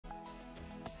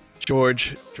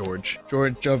George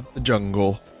of the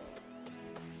jungle.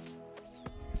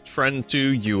 Friend to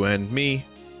you and me.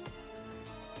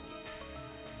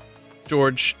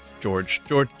 George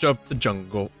of the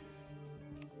jungle.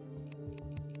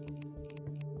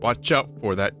 Watch out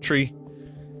for that tree.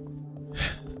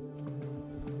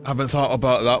 I haven't thought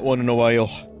about that one in a while.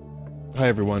 Hi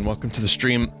everyone, welcome to the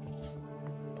stream.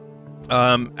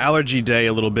 Allergy day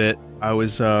a little bit. I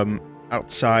was,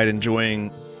 outside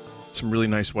enjoying some really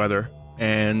nice weather,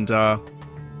 and,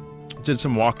 did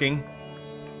some walking.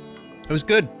 It was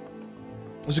good.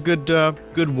 It was a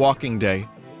good walking day.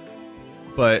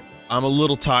 But I'm a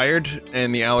little tired,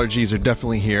 and the allergies are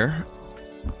definitely here.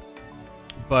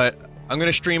 But I'm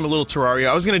gonna stream a little Terraria.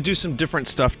 I was gonna do some different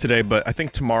stuff today, but I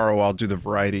think tomorrow I'll do the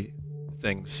variety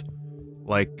things.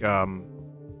 Like,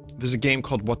 there's a game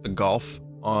called What the Golf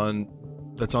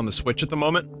that's on the Switch at the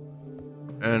moment.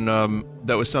 And,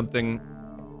 that was something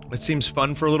that seems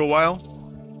fun for a little while.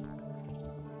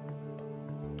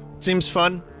 Seems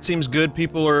fun, seems good,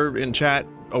 people are in chat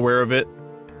aware of it.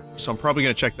 So I'm probably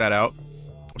gonna check that out.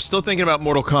 I'm still thinking about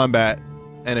Mortal Kombat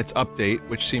and its update,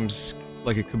 which seems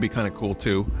like it could be kinda cool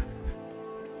too.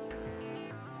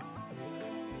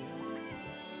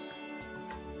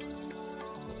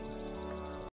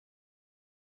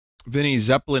 Vinny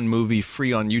Zeppelin movie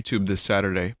free on YouTube this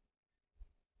Saturday.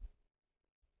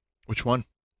 Which one?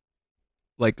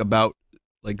 Like about,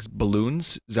 like,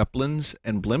 balloons, zeppelins,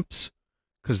 and blimps?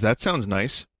 'Cause that sounds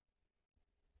nice.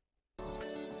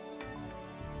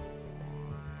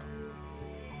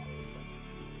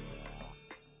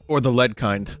 Or the lead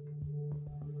kind.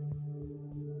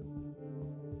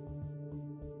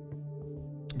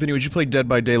 Vinny, would you play Dead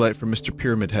by Daylight for Mr.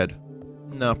 Pyramid Head?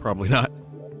 No, probably not.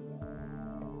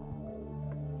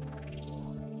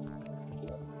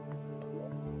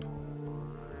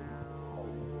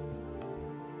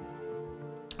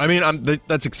 I mean,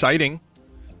 that's exciting.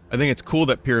 I think it's cool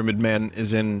that Pyramid Man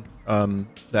is in,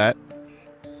 that.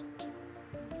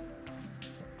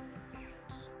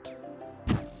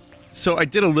 So I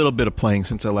did a little bit of playing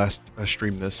since I last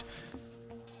streamed this.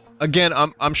 Again,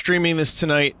 I'm streaming this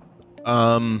tonight,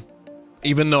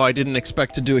 even though I didn't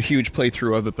expect to do a huge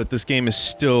playthrough of it, but this game is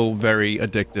still very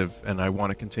addictive, and I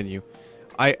want to continue.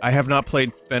 I have not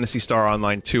played Phantasy Star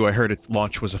Online 2, I heard its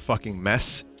launch was a fucking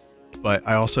mess. But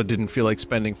I also didn't feel like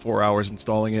spending 4 hours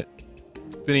installing it.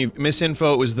 Vinny,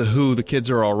 misinfo, it was The Who, The Kids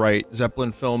Are Alright.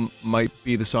 Zeppelin film might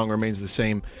be The Song Remains the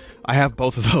Same. I have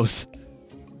both of those.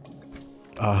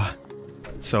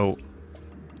 So...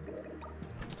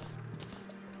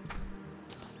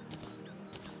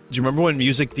 Do you remember when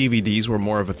music DVDs were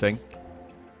more of a thing?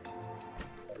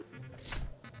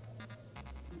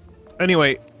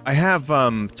 Anyway, I have,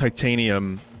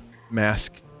 titanium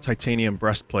mask, titanium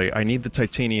breastplate. I need the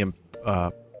titanium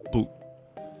boot.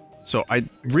 So I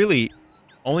really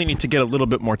only need to get a little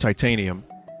bit more titanium.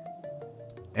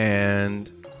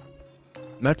 And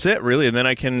that's it, really. And then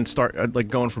I can start, like,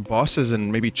 going for bosses,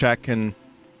 and maybe chat can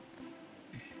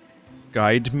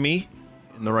guide me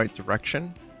in the right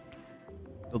direction.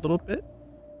 A little bit?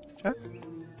 Chat?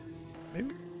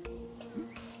 Maybe?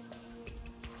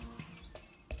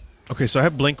 Okay, so I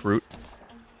have Blink Root.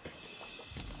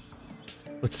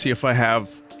 Let's see if I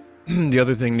have the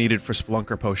other thing needed for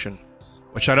Splunker Potion,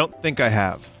 which I don't think I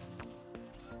have.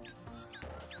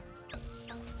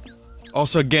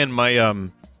 Also, again, my,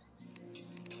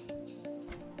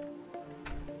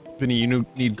 Vinny, you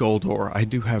need gold ore. I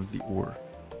do have the ore.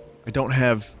 I don't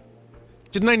have...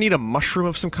 Didn't I need a mushroom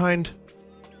of some kind?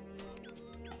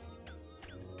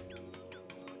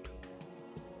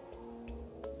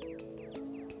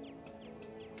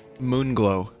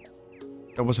 Moonglow.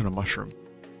 That wasn't a mushroom.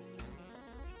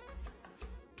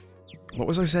 What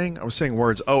was I saying? I was saying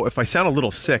words. Oh, if I sound a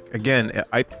little sick, again,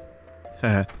 I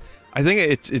think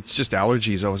it's just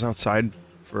allergies. I was outside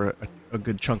for a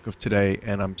good chunk of today,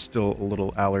 and I'm still a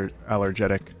little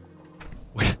allergic.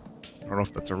 I don't know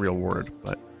if that's a real word,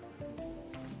 but...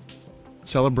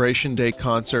 Celebration Day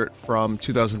concert from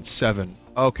 2007.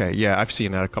 Okay, yeah, I've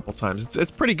seen that a couple times.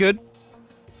 It's pretty good.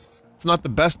 It's not the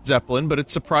best Zeppelin, but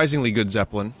it's surprisingly good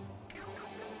Zeppelin.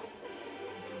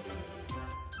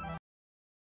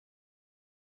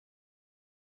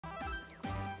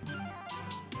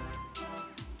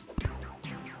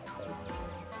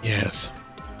 Yes.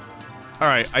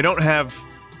 Alright, I don't have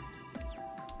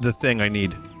the thing I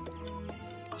need.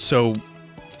 So...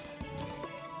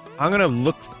 I'm gonna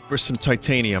look for some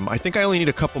titanium. I think I only need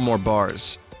a couple more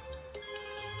bars.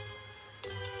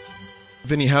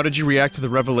 Vinny, how did you react to the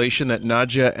revelation that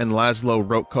Nadia and Laszlo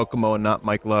wrote Kokomo and not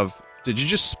Mike Love? Did you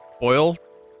just spoil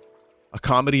a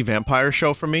comedy vampire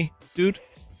show for me, dude?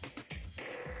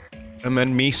 and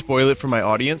then me spoil it for my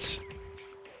audience?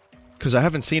 Because I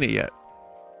haven't seen it yet.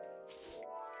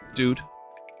 Dude.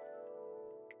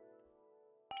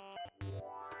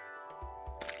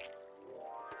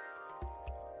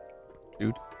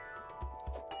 Dude.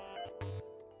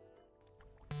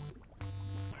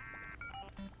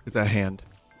 Look at that hand.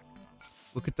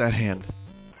 Look at that hand.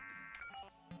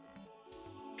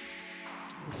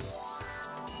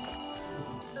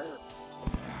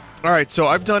 Alright, so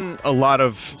I've done a lot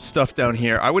of stuff down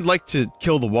here. I would like to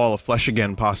kill the wall of flesh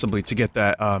again, possibly, to get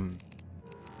that,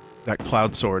 that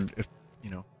cloud sword, if, you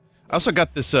know. I also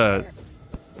got this,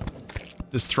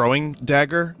 this throwing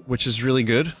dagger, which is really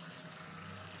good.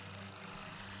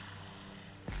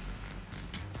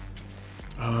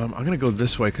 I'm gonna go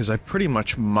this way, because I pretty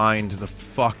much mined the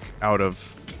fuck out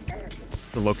of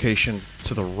the location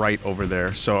to the right over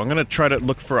there. So I'm gonna try to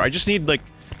look for... I just need, like,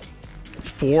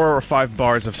 4 or 5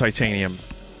 bars of titanium.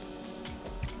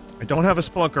 I don't have a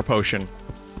Spelunker potion.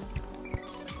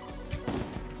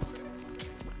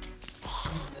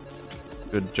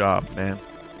 Good job, man.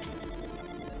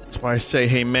 That's why I say,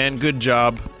 hey man, good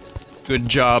job. Good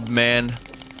job, man.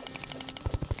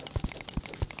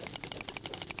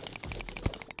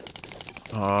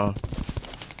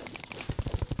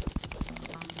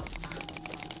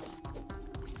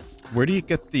 Where do you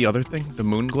get the other thing? The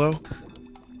moon glow?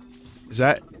 Is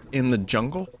that in the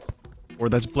jungle? Or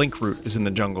that's Blinkroot is in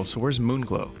the jungle, so where's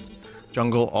Moonglow?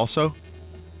 Jungle also?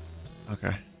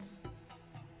 Okay.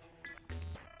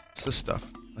 What's this stuff?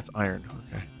 That's iron,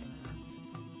 okay.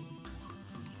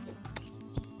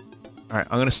 Alright,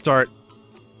 I'm gonna start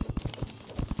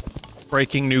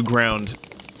breaking new ground.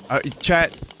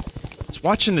 Chat, I was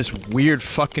watching this weird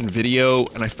fucking video,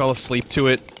 and I fell asleep to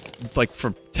it, like,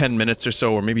 for 10 minutes or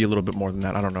so, or maybe a little bit more than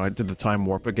that, I don't know, I did the time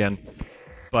warp again.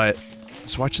 But I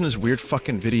was watching this weird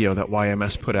fucking video that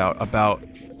YMS put out about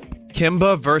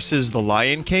Kimba versus the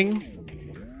Lion King.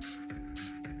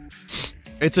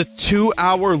 It's a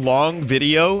 2-hour-long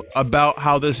video about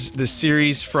how this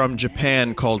series from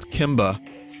Japan called Kimba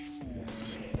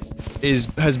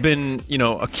has been, you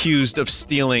know, accused of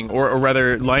stealing, or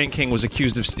rather, Lion King was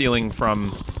accused of stealing from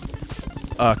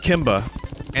Kimba.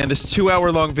 And this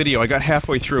 2-hour-long video, I got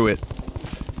halfway through it.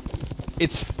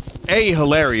 It's A,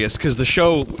 hilarious, because the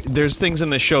show, there's things in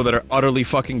this show that are utterly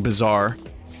fucking bizarre,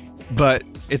 but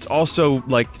it's also,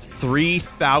 like,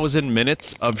 3,000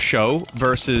 minutes of show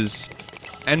versus,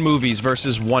 and movies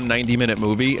versus one 90-minute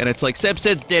movie, and it's like,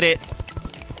 Simpsons did it!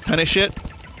 Kinda shit.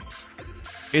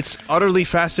 It's utterly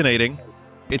fascinating.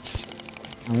 It's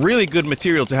really good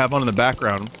material to have on in the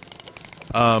background.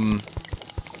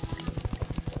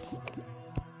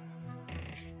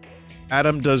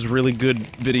 Adam does really good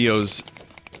videos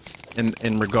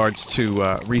in regards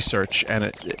to research, and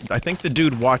I think the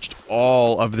dude watched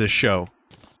all of this show.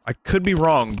 I could be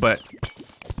wrong, but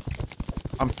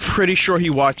I'm pretty sure he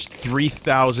watched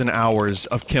 3,000 hours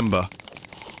of Kimba.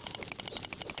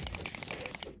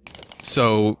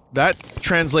 So that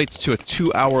translates to a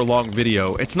 2-hour-long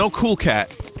video. It's no Cool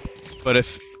Cat, but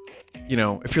if, you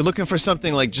know, if you're looking for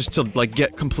something like just to like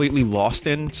get completely lost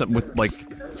in, with like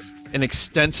an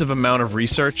extensive amount of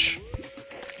research,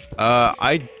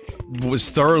 I was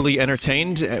thoroughly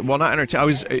entertained. Well, not entertained. I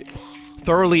was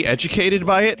thoroughly educated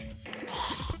by it,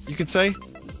 you could say.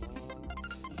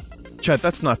 Chat,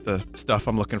 that's not the stuff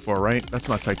I'm looking for, right? That's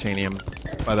not titanium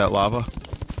by that lava.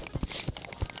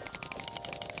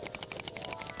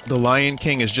 The Lion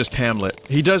King is just Hamlet.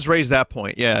 He does raise that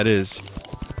point. Yeah, it is.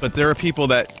 But there are people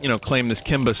that, you know, claim this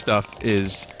Kimba stuff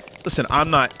is... Listen,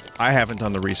 I haven't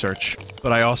done the research,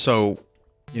 but I also,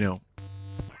 you know...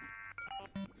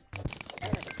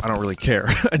 I don't really care.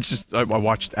 I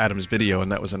watched Adam's video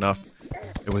and that was enough.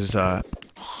 It was,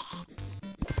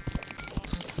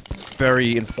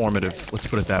 very informative, let's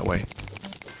put it that way.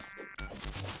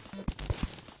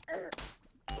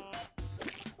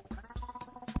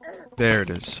 There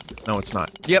it is. No, it's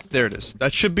not. Yep, there it is.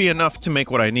 That should be enough to make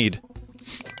what I need.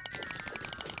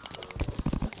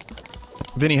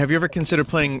 Vinny, have you ever considered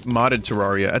playing modded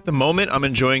Terraria? At the moment, I'm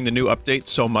enjoying the new update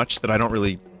so much that I don't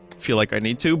really feel like I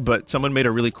need to, but someone made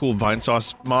a really cool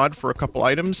Vinesauce mod for a couple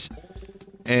items,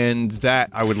 and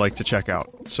that I would like to check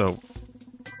out. So,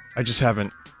 I just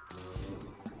haven't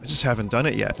done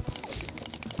it yet.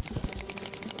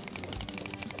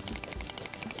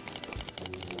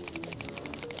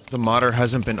 The modder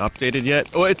hasn't been updated yet.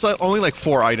 Oh, it's only like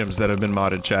 4 items that have been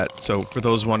modded, chat. So for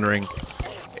those wondering,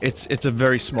 it's a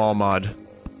very small mod.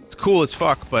 It's cool as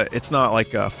fuck, but it's not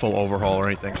like a full overhaul or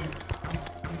anything.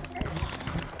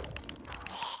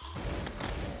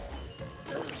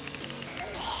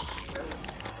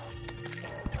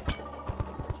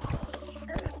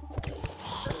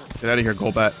 Get out of here,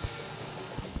 Golbat.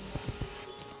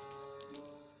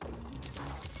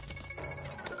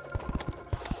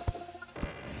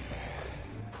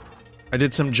 I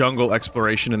did some jungle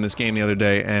exploration in this game the other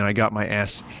day, and I got my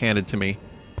ass handed to me.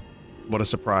 What a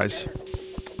surprise.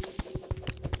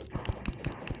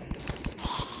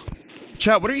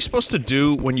 Chat, what are you supposed to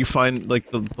do when you find, like,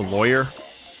 the lawyer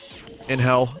in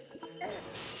hell?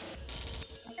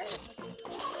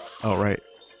 Oh, right.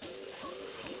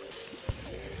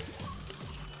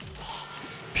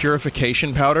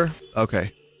 Purification powder?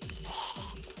 Okay.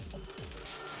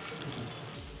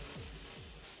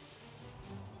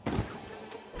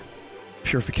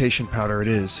 Purification powder it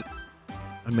is.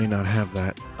 I may not have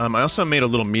that. I also made a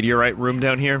little meteorite room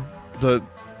down here. The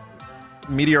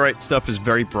meteorite stuff is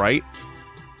very bright,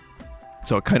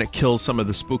 so it kind of kills some of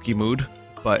the spooky mood,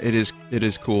 but it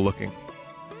is cool looking.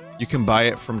 You can buy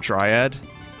it from Dryad.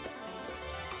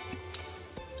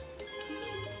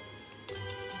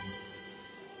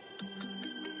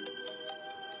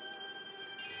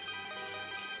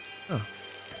 Oh.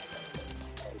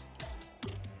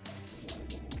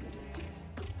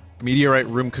 Meteorite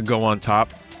room could go on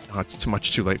top. Oh, it's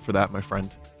too late for that, my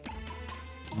friend.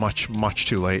 Much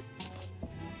too late.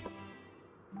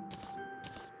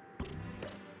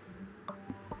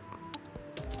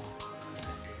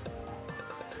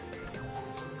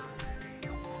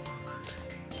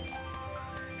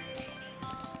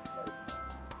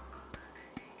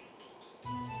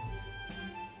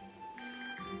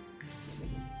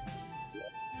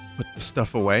 Put the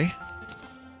stuff away.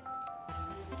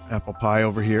 Apple pie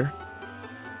over here.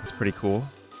 That's pretty cool.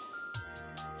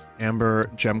 Amber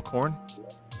gemcorn.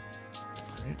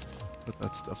 Right. Put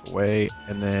that stuff away.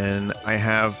 And then I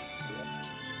have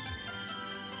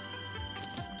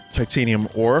titanium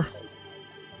ore.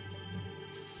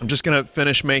 I'm just gonna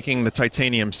finish making the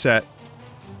titanium set.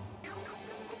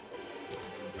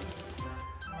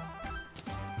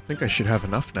 I think I should have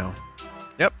enough now.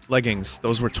 Yep, leggings.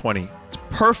 Those were 20. It's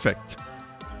perfect.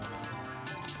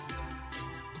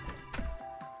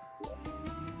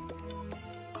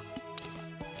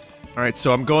 Alright,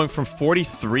 so I'm going from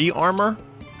 43 armor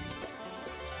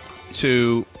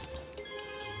to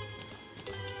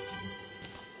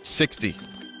 60.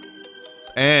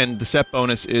 And the set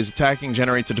bonus is attacking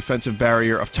generates a defensive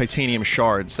barrier of titanium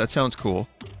shards. That sounds cool.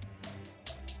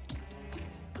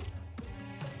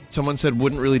 Someone said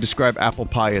wouldn't really describe apple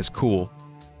pie as cool.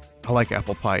 I like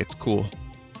apple pie, it's cool.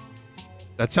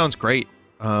 That sounds great.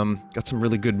 Got some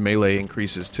really good melee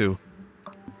increases too.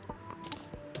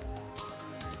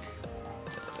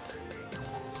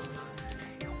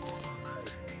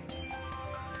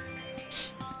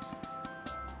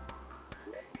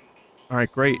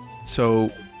 Alright, great.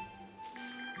 So...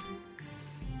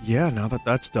 yeah, now that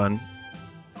that's done...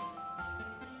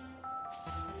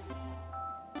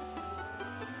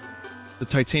 the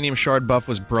titanium shard buff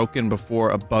was broken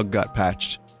before a bug got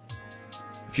patched.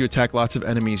 If you attack lots of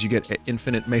enemies, you get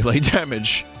infinite melee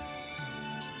damage.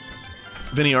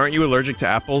 Vinny, aren't you allergic to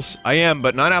apples? I am,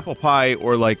 but not apple pie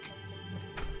or, like...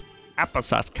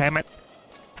 applesauce, damn it.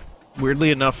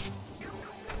 Weirdly enough,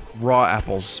 raw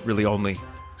apples, really only.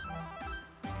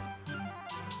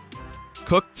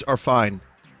 Cooked are fine.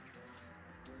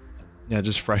 Yeah,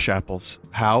 just fresh apples.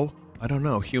 How? I don't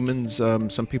know. Humans,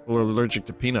 some people are allergic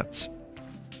to peanuts.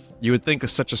 You would think of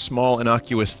such a small,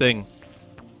 innocuous thing.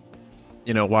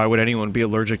 You know, why would anyone be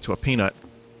allergic to a peanut?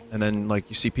 And then, like,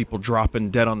 you see people dropping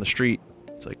dead on the street.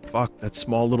 It's like, fuck, that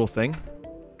small little thing?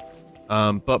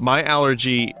 But my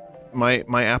allergy... My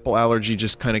apple allergy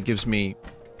just kind of gives me...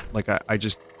 like, I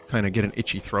just kind of get an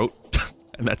itchy throat.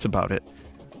 And that's about it.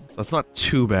 So it's not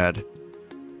too bad.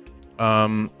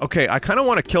 Okay, I kind of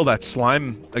want to kill that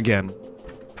slime again.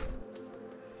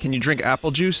 Can you drink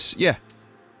apple juice? Yeah.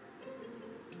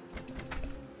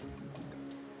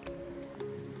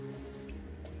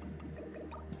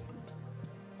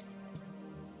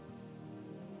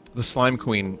 The slime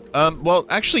queen. Well,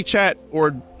 actually, chat,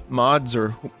 or mods, or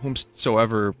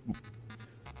whomsoever,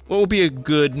 what will be a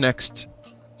good next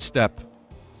step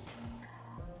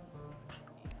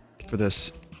for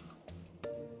this?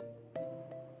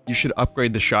 You should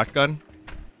upgrade the shotgun.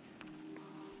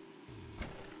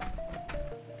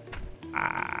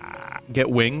 Get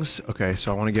wings. Okay,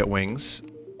 so I want to get wings.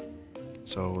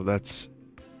 So that's...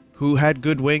 who had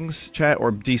good wings, chat?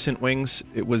 Or decent wings?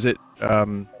 Was it,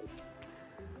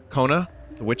 Kona?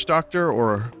 The witch doctor?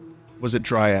 Or was it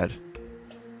Dryad?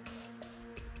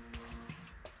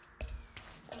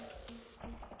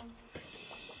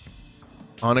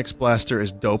 Onyx Blaster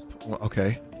is dope.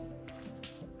 Okay.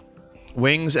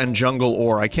 Wings and jungle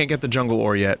ore. I can't get the jungle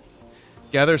ore yet.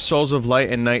 Gather souls of light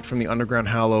and night from the underground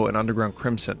hallow and underground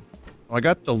crimson. Oh, I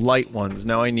got the light ones,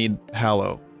 now I need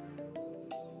hallow.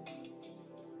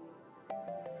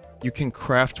 You can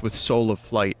craft with soul of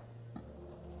flight.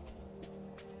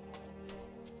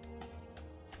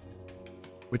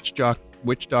 Which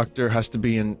doctor has to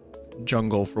be in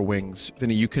jungle for wings?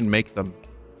 Vinny, you can make them.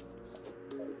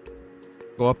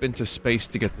 Go up into space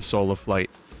to get the soul of flight.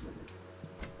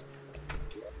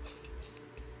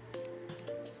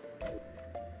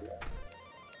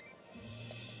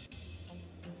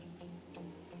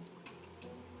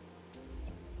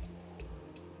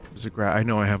 I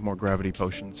know I have more gravity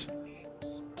potions.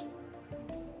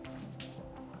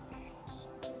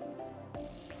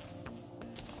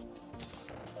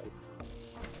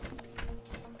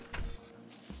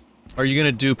 Are you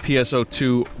gonna do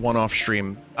PSO2 one-off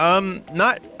stream? I'm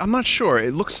not sure.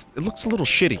 It looks a little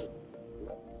shitty.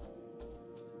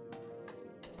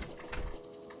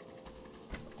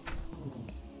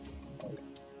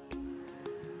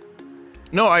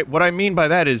 No, what I mean by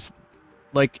that is,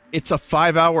 like, it's a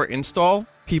 5-hour install.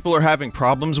 People are having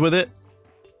problems with it.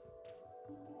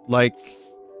 Like,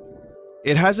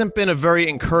 it hasn't been a very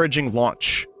encouraging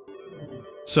launch.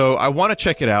 So, I want to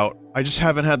check it out. I just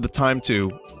haven't had the time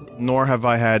to, nor have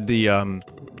I had the,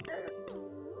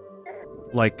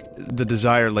 like, the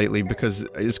desire lately, because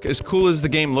as cool as the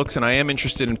game looks, and I am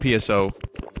interested in PSO...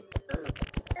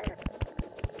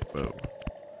 Whoa.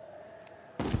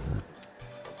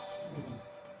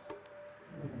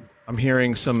 I'm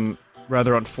hearing some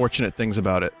rather unfortunate things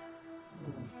about it.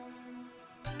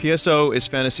 PSO is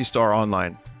Phantasy Star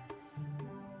Online.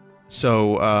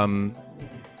 So,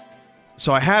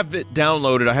 so I have it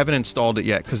downloaded, I haven't installed it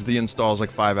yet, because the install is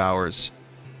like 5 hours.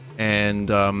 And,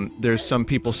 there's some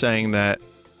people saying that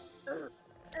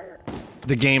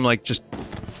the game, like, just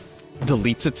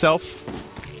deletes itself.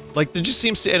 Like, it just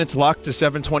seems to, and it's locked to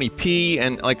 720p,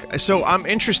 and, like, so I'm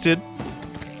interested,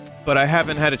 but I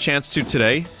haven't had a chance to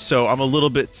today, so I'm a little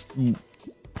bit,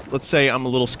 let's say I'm a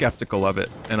little skeptical of it,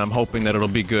 and I'm hoping that it'll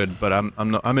be good, but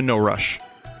I'm in no rush.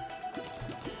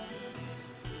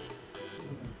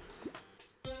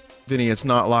 Vinny, it's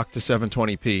not locked to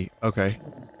 720p. Okay.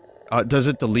 Does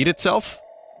it delete itself?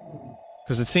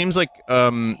 Because it seems like,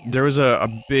 there was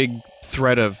a big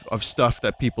thread of stuff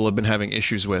that people have been having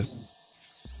issues with.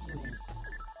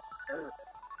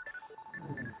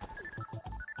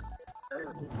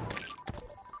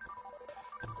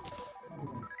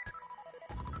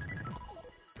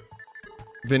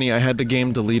 Vinny, I had the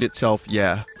game delete itself,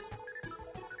 yeah.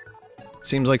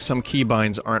 Seems like some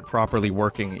keybinds aren't properly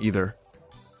working, either.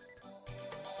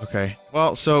 Okay.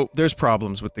 Well, so, there's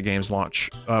problems with the game's launch.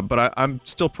 But I'm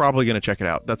still probably gonna check it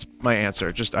out. That's my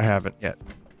answer, just I haven't yet.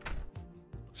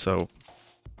 So...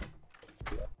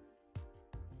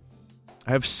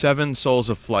 I have 7 Souls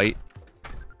of Flight.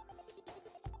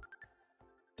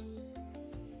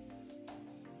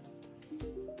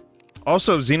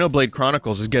 Also, Xenoblade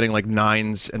Chronicles is getting like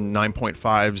 9s and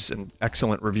 9.5s and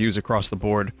excellent reviews across the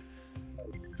board.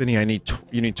 Vinny,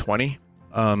 you need 20?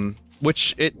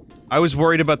 I was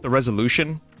worried about the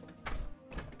resolution.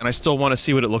 And I still want to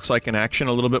see what it looks like in action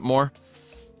a little bit more.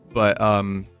 But,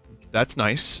 that's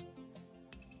nice.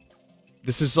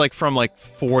 This is like from like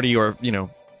 40 or, you know,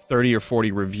 30 or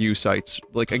 40 review sites.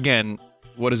 Like, again,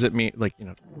 what does it mean? Like, you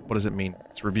know, what does it mean?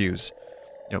 It's reviews.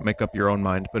 You know, make up your own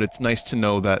mind. But it's nice to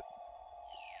know that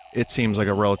it seems like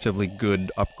a relatively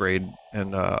good upgrade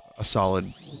and a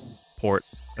solid port,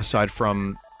 aside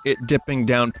from it dipping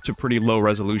down to pretty low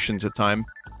resolutions at times.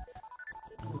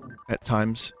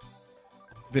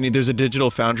 Vinny, there's a Digital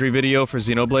Foundry video for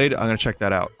Xenoblade. I'm gonna check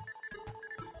that out.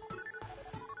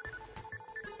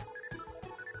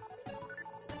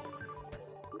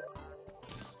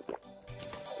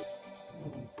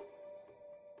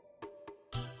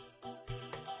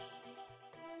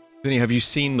 Vinny, have you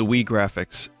seen the Wii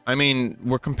graphics? I mean,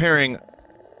 we're comparing...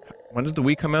 When did the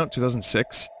Wii come out?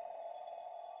 2006?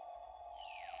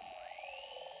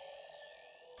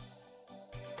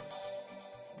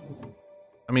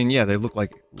 I mean, yeah, they look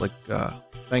like,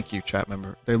 thank you, chat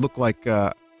member. They look like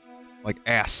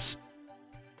ass.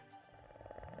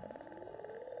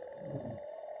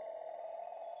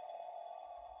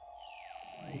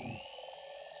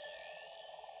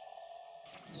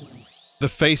 The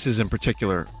faces in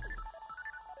particular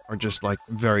are just, like,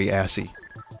 very assy.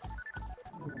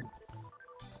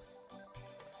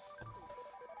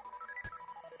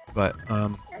 But,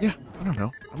 yeah, I don't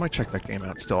know. I might check that game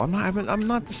out still. I'm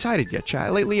not decided yet,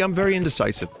 chat. Lately, I'm very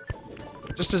indecisive.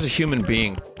 Just as a human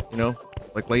being, you know?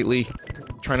 Like, lately,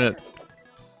 trying to...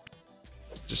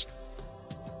 just...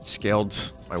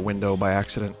 scaled my window by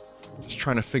accident. Just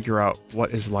trying to figure out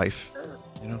what is life,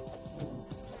 you know?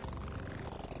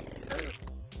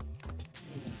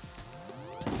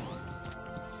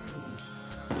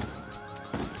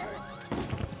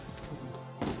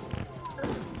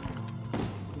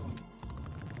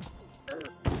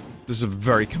 This is a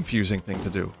very confusing thing to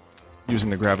do. Using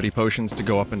the gravity potions to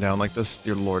go up and down like this,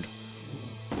 dear lord.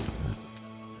 There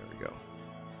we go.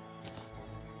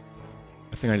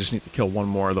 I think I just need to kill one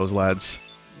more of those lads.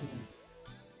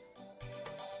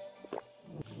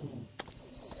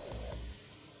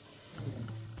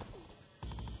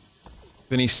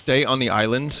 Vinny, stay on the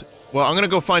island. Well, I'm gonna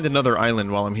go find another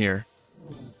island while I'm here.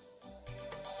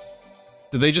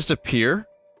 Do they just appear?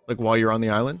 Like, while you're on the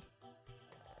island?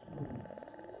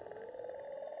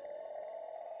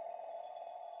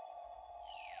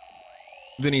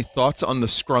 Vinny, thoughts on the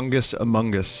Scrungus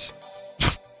Among Us?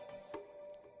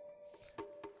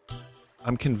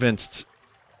 I'm convinced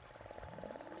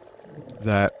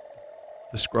that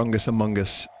the Scrungus Among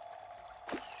Us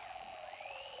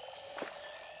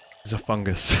is a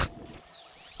fungus.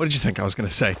 What did you think I was gonna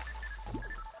say?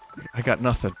 I got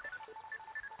nothing.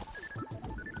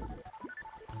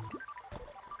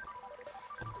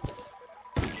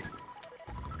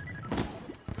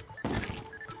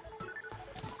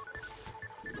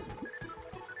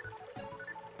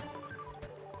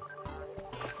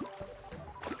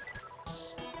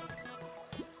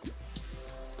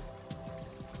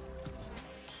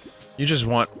 You just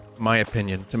want my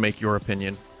opinion to make your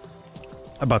opinion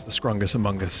about the Scrungus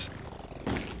Among Us.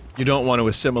 You don't want to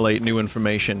assimilate new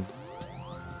information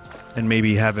and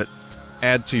maybe have it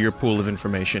add to your pool of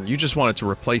information. You just want it to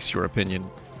replace your opinion.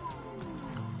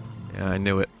 Yeah, I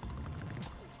knew it.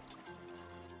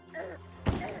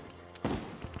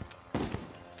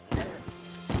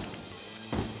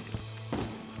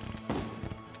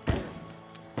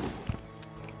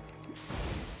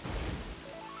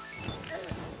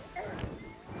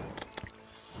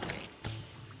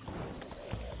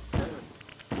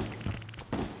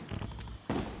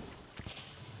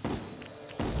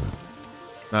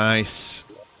 Nice.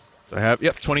 So I have,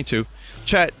 yep, 22.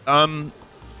 Chat,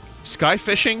 sky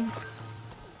fishing?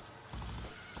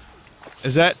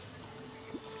 Is that,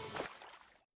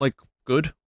 like,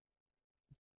 good?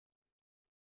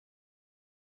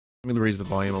 Let me raise the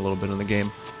volume a little bit in the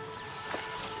game.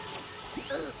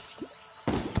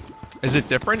 Is it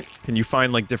different? Can you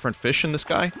find, like, different fish in the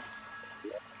sky?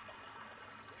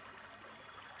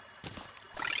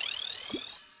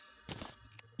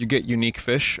 You get unique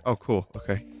fish? Oh, cool.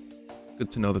 Okay. It's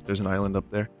good to know that there's an island up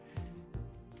there.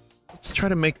 Let's try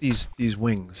to make these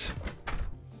wings.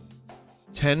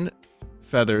 10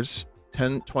 feathers,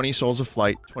 20 souls of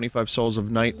flight, 25 souls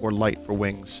of night or light for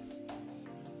wings.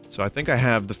 So I think I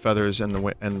have the feathers and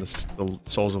the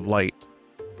souls of light.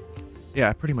 Yeah,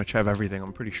 I pretty much have everything,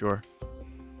 I'm pretty sure.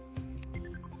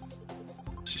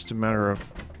 It's just a matter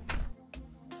of...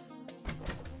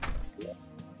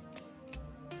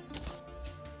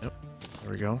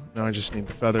 There we go. Now I just need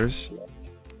the feathers.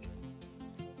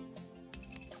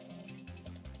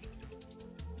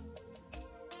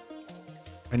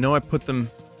 I know I put them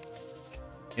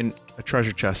in a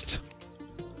treasure chest.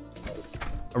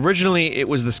 Originally, it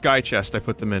was the sky chest I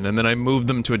put them in, and then I moved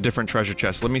them to a different treasure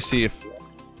chest. Let me see if...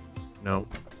 No.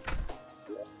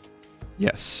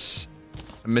 Yes.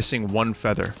 I'm missing one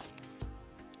feather.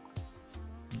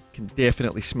 Can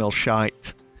definitely smell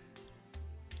shite.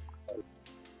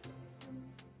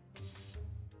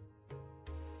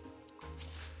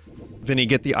 Vinny,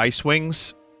 get the ice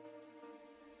wings.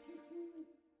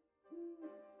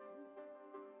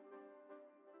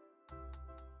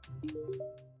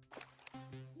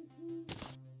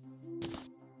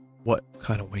 What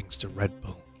kind of wings did Red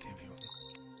Bull give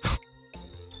you?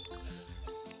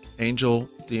 Angel,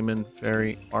 demon,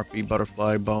 fairy, harpy,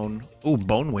 butterfly, bone. Ooh,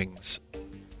 bone wings.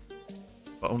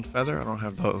 Bone feather? I don't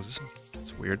have those.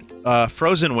 It's weird.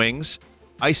 Frozen wings.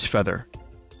 Ice feather.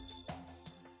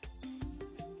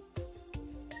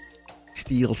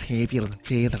 Steel's heavier than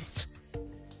feathers.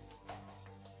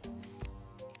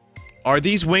 Are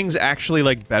these wings actually,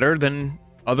 like, better than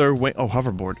other wing- Oh,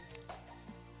 hoverboard.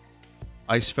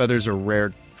 Ice feathers are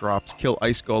rare drops. Kill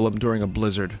ice golem during a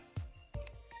blizzard.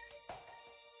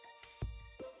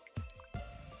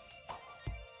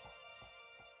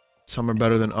 Some are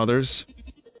better than others.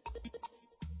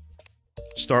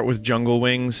 Start with jungle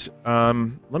wings.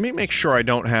 Let me make sure I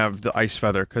don't have the ice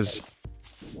feather, because...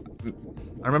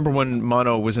 I remember when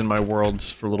Mono was in my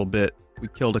worlds for a little bit, we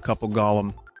killed a couple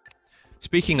golem.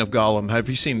 Speaking of golem, have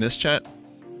you seen this, chat?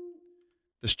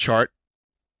 This chart?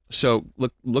 So,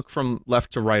 look from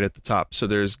left to right at the top. So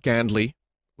there's Gandalf,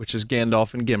 which is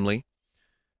Gandalf and Gimli.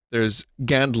 There's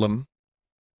Gandalf,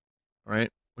 right?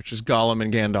 Which is Gollum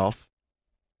and Gandalf.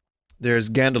 There's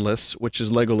Gandalus, which is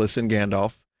Legolas and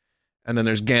Gandalf. And then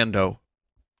there's Gando.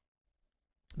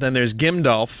 Then there's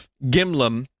Gimdalf,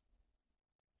 Gimlim,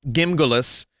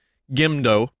 Gimgulus,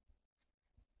 Gimdo.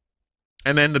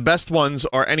 And then the best ones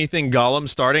are anything Gollum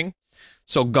starting.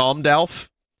 So Galmdalf,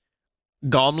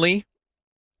 Gomli,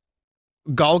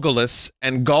 Galgulus,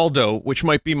 and Galdo, which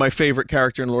might be my favorite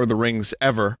character in Lord of the Rings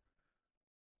ever.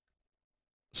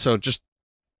 So just,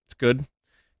 it's good.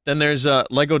 Then there's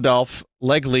Legodolf,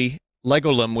 Legli,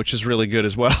 Legolam, which is really good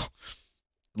as well.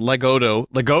 Legodo.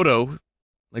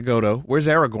 Where's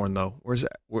Aragorn, though?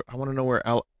 I want to know where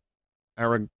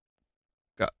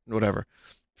whatever.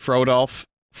 Frodolf,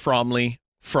 Fromley,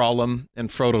 Frolum, and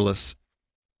Frodolus.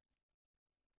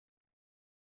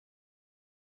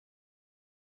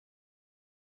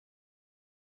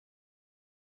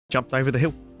 Jumped over the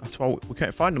hill. That's why we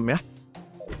can't find him, yeah?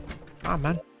 Ah,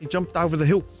 man. He jumped over the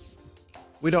hill.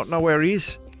 We don't know where he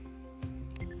is.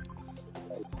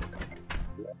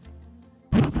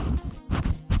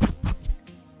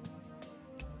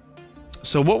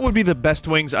 So what would be the best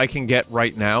wings I can get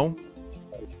right now?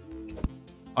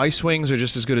 Ice wings are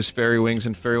just as good as fairy wings,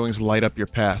 and fairy wings light up your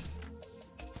path.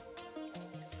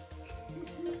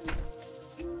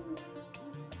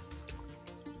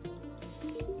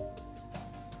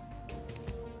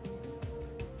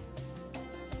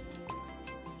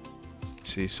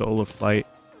 See, Soul of Flight.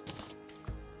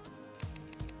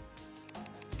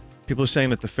 People are saying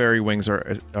that the fairy wings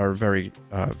are very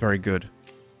very good.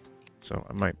 So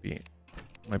I might be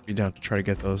down to try to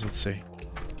get those. Let's see.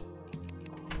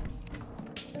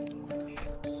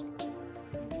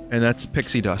 And that's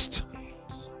pixie dust.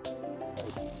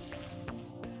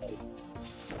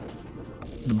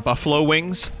 The buffalo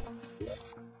wings.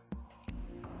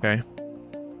 Okay.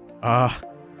 I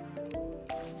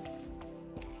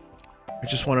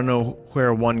just want to know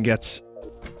where one gets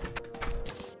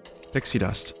pixie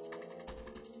dust.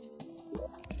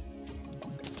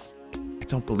 I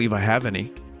don't believe I have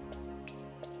any.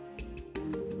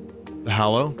 The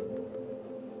Hollow?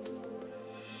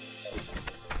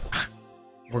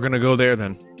 We're gonna go there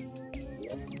then.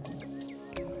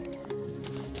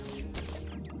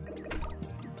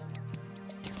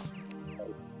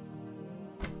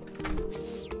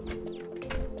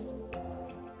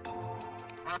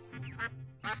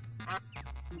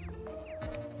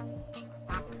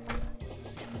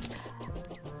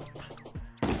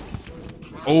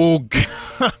 Oh, God.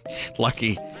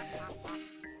 Lucky.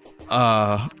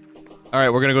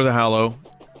 Alright, we're gonna go to the Hollow.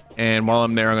 And while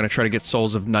I'm there, I'm gonna try to get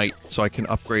Souls of Night so I can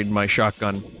upgrade my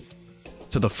shotgun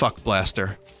to the Fuck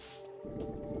Blaster.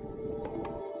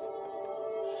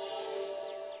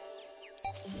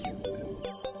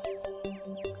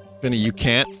 Vinny, you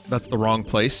can't. That's the wrong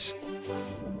place.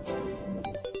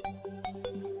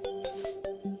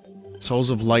 Souls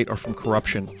of Light are from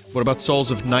Corruption. What about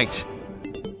Souls of Night?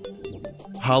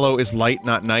 Hollow is light,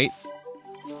 not night.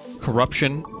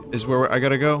 Corruption is where I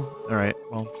gotta go? Alright,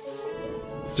 well.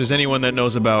 If there's anyone that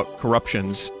knows about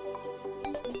corruptions,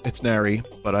 it's Nary,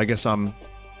 but I guess I'm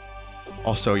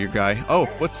also your guy. Oh,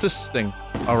 what's this thing?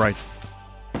 Alright.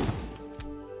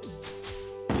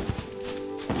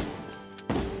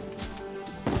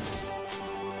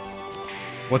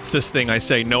 What's this thing, I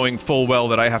say, knowing full well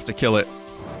that I have to kill it?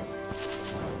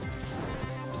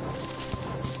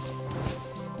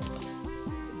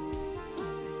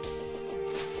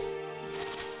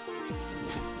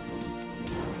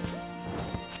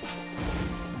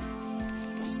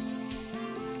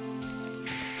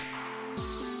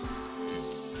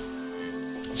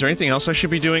 Is there anything else I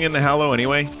should be doing in the Hallow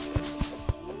anyway?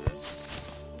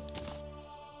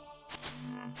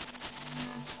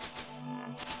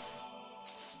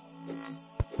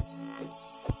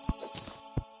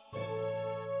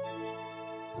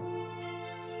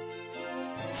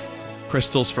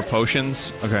 Crystals for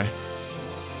potions? Okay.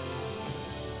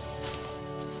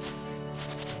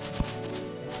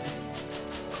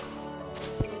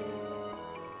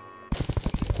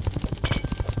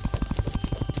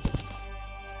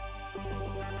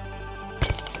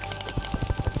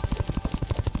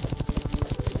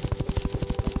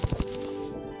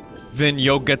 Vin,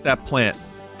 yo, get that plant.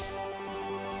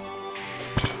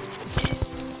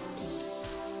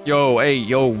 Yo, hey,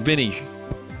 yo, Vinny.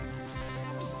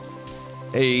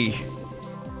 Hey.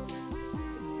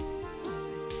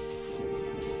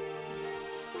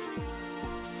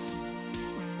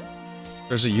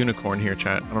 There's a unicorn here,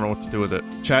 chat. I don't know what to do with it.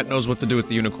 Chat knows what to do with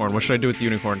the unicorn. What should I do with the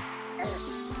unicorn?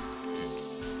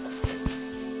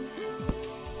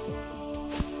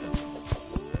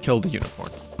 Kill the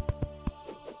unicorn.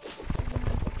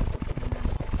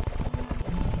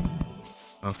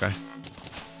 Okay.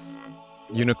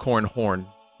 Unicorn horn.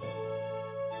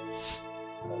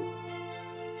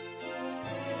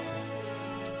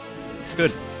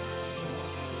 Good.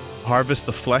 Harvest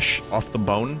the flesh off the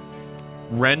bone?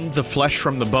 Rend the flesh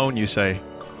from the bone, you say?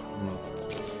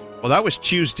 Well, that was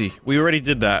Tuesday. We already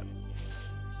did that.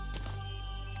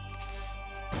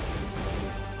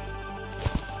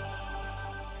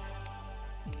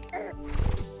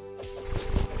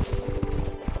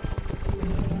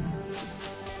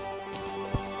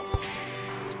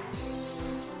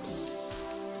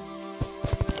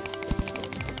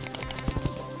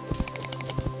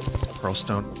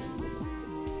 Pearlstone.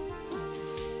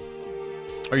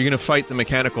 Are you gonna fight the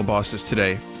mechanical bosses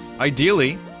today?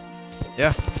 Ideally.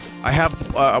 Yeah. I have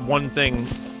one thing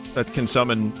that can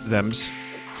summon thems.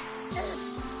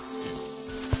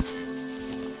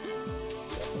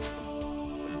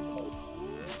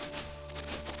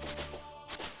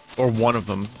 Or one of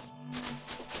them.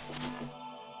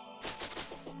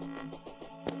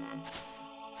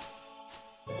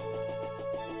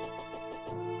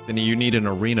 Then you need an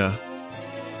arena.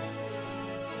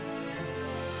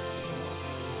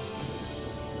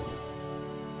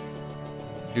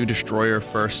 Do Destroyer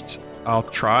first. I'll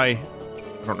try.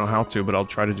 I don't know how to, but I'll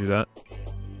try to do that.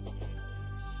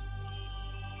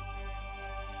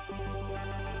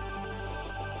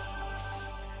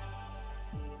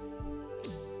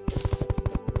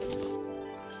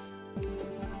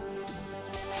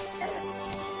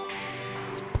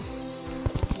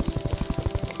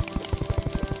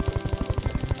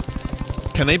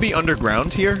 Can they be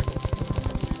underground here?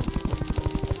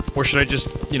 Or should I just,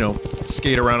 you know,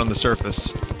 skate around on the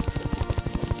surface?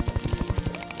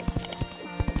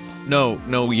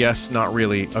 No, yes, not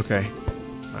really. Okay.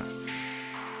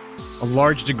 A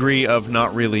large degree of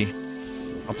not really.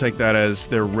 I'll take that as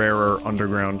they're rarer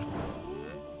underground.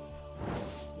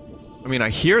 I mean, I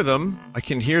hear them. I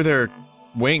can hear their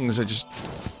wings.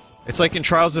 It's like in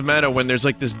Trials of Mana when there's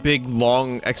like this big,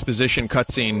 long exposition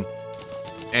cutscene,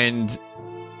 and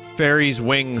Fairy's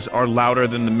wings are louder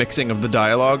than the mixing of the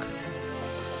dialogue.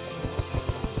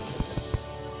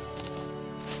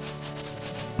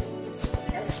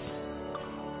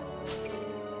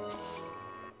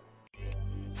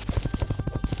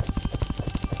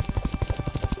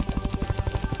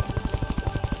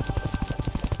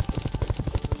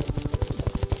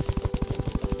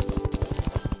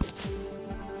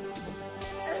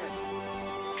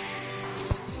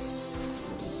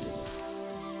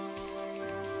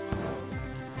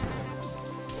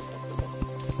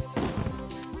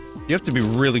 You have to be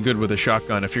really good with a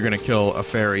shotgun if you're gonna kill a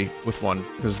fairy with one,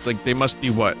 because, like, they must be,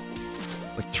 what?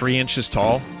 Like, 3 inches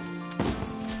tall?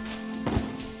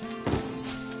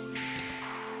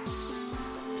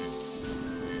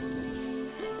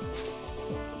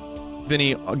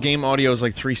 Vinny, game audio is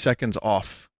like 3 seconds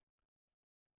off.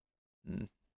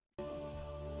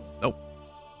 Nope.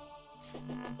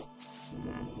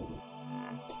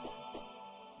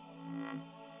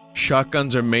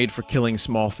 Shotguns are made for killing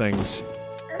small things.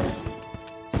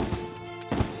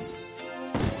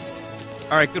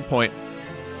 Alright, good point.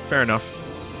 Fair enough.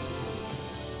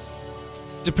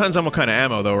 Depends on what kind of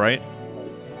ammo, though, right?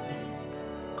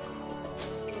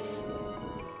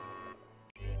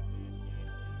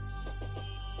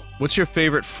 What's your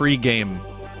favorite free game?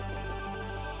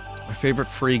 My favorite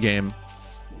free game.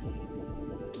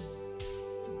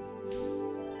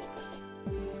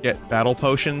 Get battle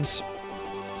potions.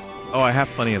 Oh, I have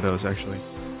plenty of those, actually.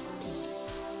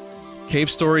 Cave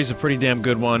Story is a pretty damn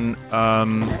good one.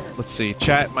 Let's see.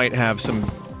 Chat might have some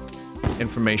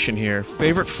information here.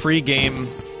 Favorite free game?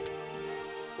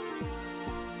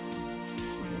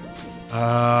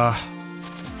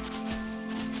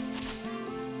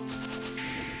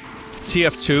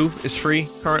 TF2 is free,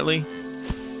 currently.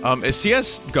 Is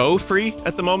CS:GO free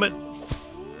at the moment?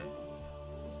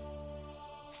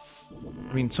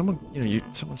 I mean, someone, you know,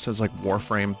 someone says, like,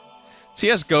 Warframe.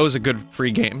 CS:GO is a good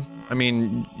free game. I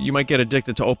mean, you might get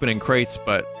addicted to opening crates,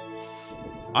 but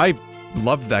I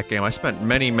loved that game. I spent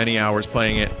many, many hours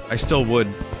playing it. I still would,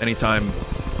 anytime.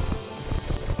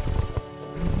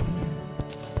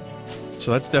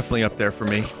 So that's definitely up there for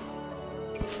me.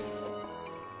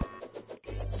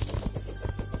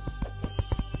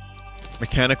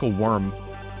 Mechanical worm.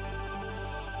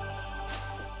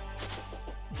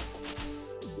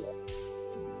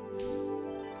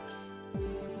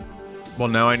 Well,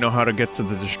 now I know how to get to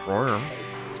the destroyer.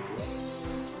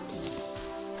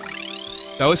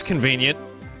 That was convenient.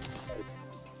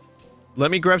 Let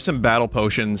me grab some battle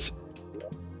potions.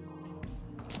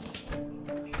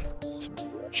 Some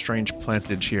strange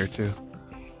plantage here, too.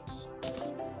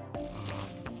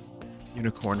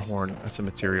 Unicorn horn. That's a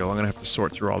material. I'm gonna have to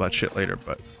sort through all that shit later,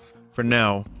 but for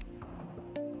now...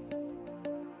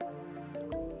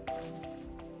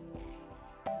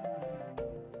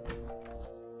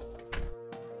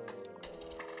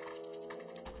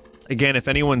 Again, if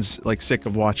anyone's, like, sick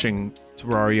of watching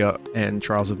Terraria and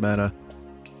Trials of Mana,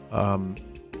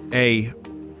 A,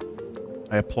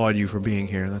 I applaud you for being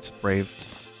here, that's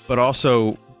brave. But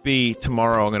also, B,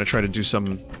 tomorrow I'm gonna try to do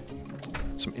some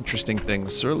interesting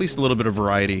things, or at least a little bit of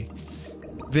variety.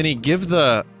 Vinny, give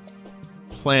the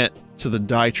plant to the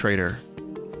dye trader.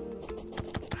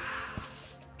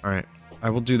 Alright, I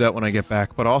will do that when I get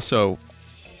back, but also...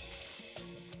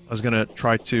 I was gonna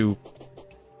try to...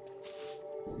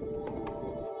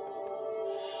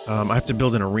 I have to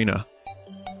build an arena.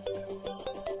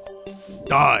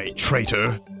 Die,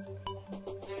 traitor!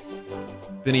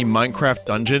 Vinny, Minecraft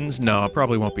Dungeons? No, I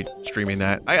probably won't be streaming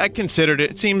that. I considered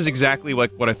it. It seems exactly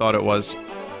like what I thought it was.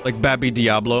 Like Babby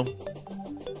Diablo.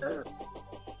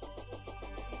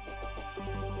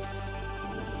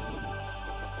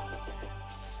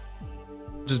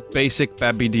 Just basic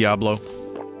Babby Diablo.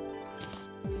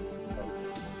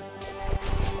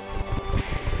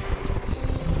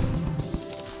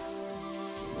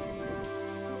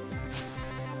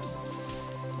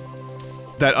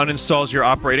 That uninstalls your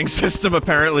operating system,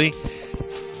 apparently.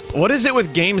 What is it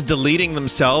with games deleting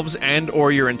themselves and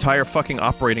or your entire fucking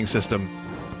operating system?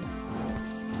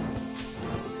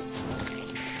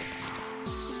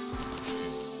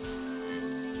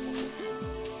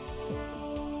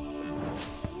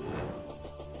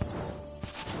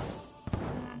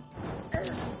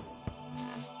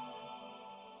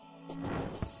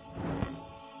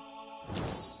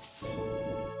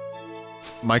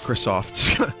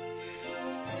 Microsoft.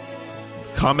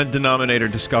 Common denominator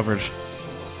discovered.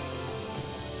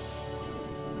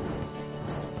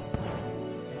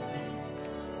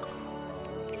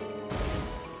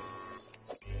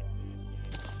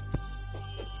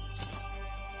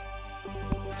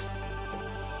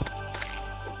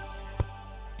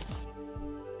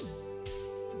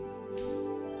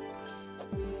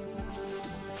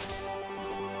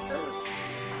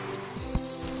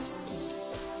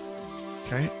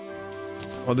 Okay.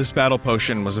 Well, this battle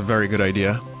potion was a very good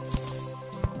idea.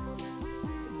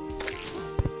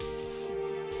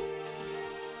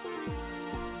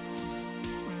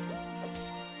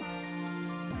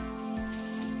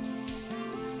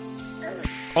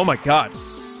 Oh my god.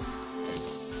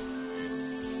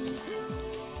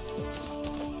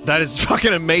 That is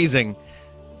fucking amazing.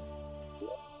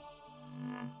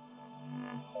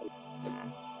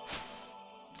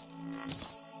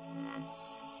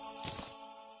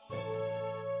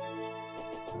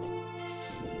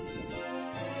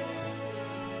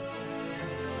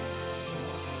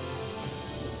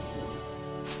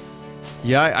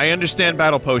 Yeah, I understand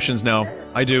battle potions now.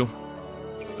 I do.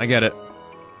 I get it.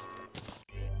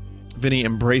 Vinny,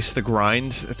 embrace the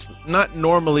grind. It's not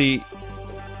normally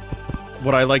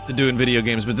what I like to do in video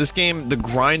games, but this game, the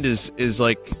grind is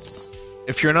like...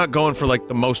 If you're not going for, like,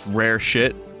 the most rare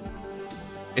shit,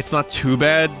 it's not too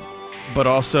bad, but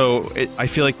also, I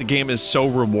feel like the game is so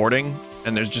rewarding,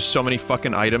 and there's just so many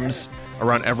fucking items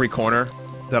around every corner,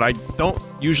 that I don't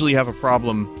usually have a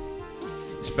problem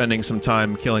spending some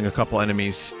time killing a couple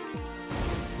enemies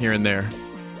here and there.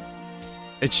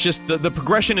 It's just, the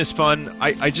progression is fun.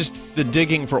 I just, the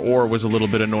digging for ore was a little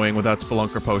bit annoying without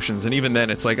spelunker potions, and even then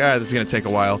it's like, this is gonna take a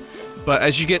while. But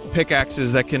as you get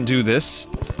pickaxes that can do this,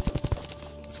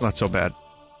 it's not so bad.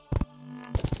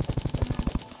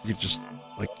 You just,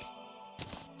 like,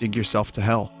 dig yourself to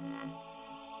hell.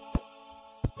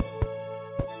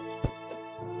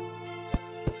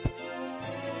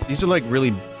 These are like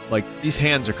really, like, these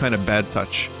hands are kind of bad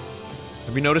touch.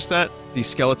 Have you noticed that? These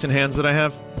skeleton hands that I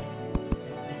have?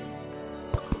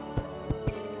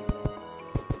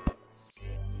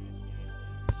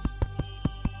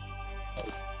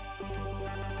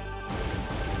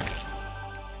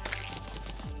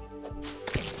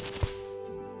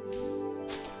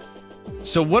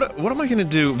 So what am I gonna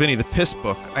do? Vinny, the piss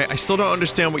book. I still don't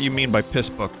understand what you mean by piss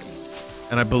book.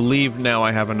 And I believe now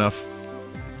I have enough.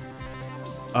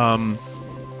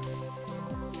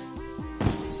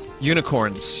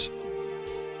 Unicorns.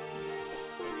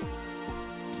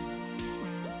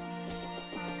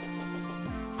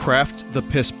 Craft the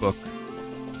piss book.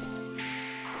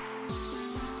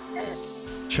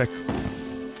 Check.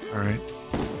 Alright.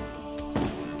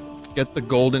 Get the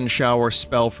golden shower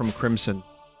spell from Crimson.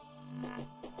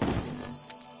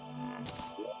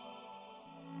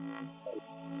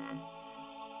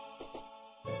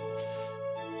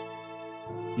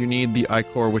 You need the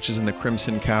ichor, which is in the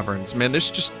Crimson Caverns. Man,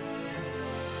 there's just...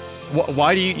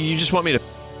 Why do you just want me to,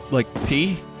 like,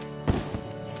 pee?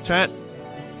 Chat?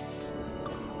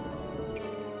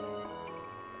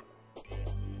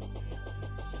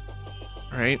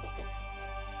 Alright.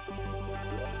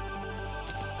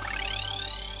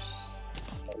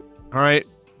 Alright.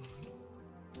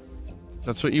 If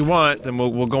that's what you want, then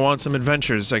we'll go on some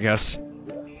adventures, I guess.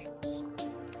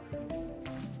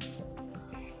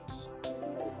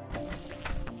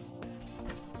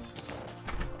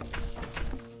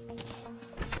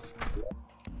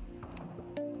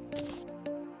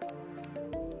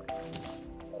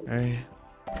 Okay.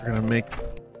 We're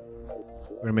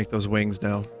gonna make those wings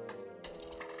now.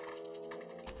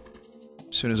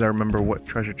 As soon as I remember what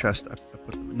treasure chest I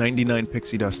put 99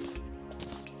 pixie dust.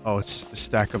 Oh, it's a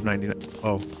stack of 99.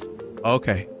 Oh.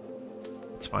 Okay.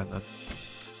 That's fine then.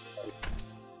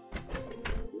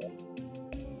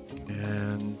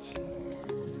 And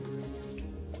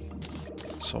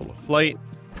soul of flight.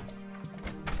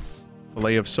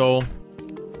 Fillet of soul.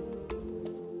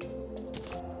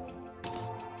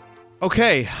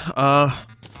 Okay,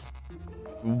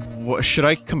 should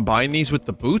I combine these with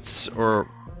the boots, or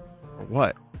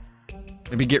what?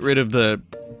 Maybe get rid of the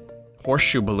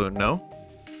horseshoe balloon, no?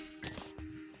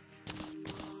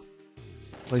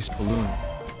 Place balloon.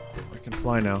 I can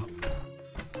fly now.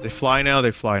 They fly now, they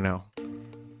fly now.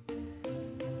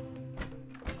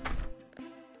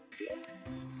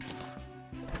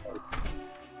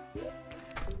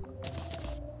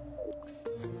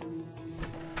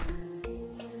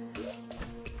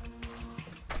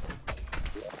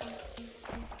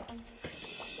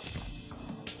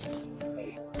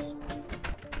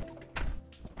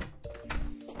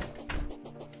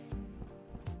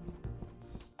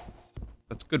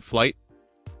 Good flight.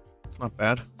 It's not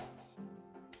bad.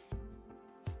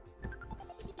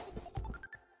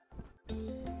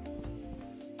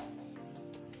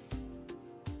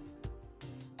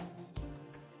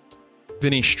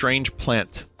 Vinny, strange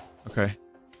plant. Okay.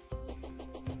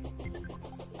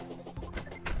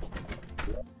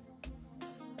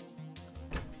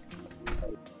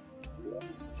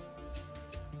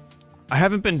 I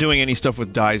haven't been doing any stuff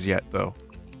with dyes yet, though.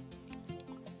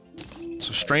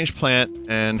 So, strange plant,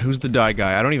 and who's the dye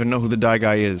guy? I don't even know who the dye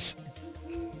guy is.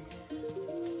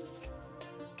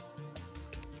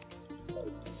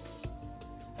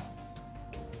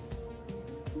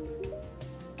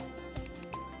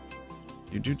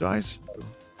 You do dyes?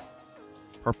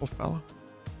 Purple fella?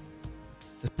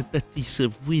 That is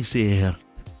a wizard.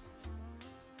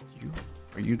 You?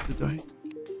 Are you the dye?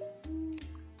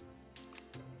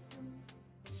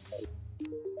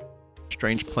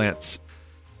 Strange plants.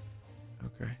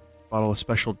 Okay. Bottle of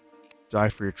special dye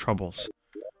for your troubles.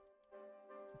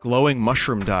 Glowing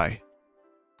mushroom dye.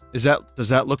 Does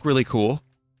that look really cool?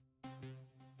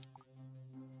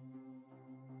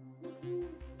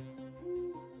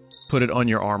 Put it on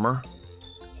your armor.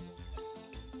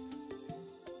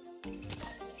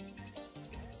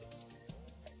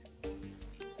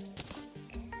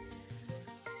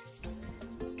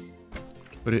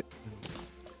 Put it...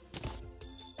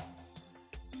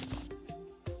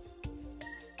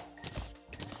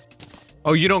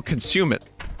 Oh, you don't consume it.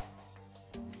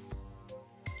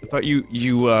 I thought you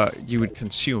would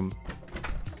consume.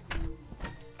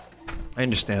 I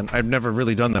understand. I've never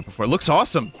really done that before. It looks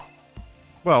awesome!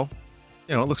 Well,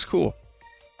 you know, it looks cool.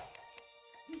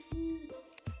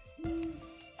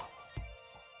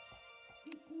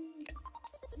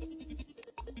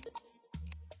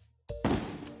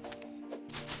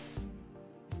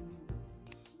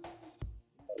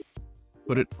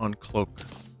 Put it on cloak.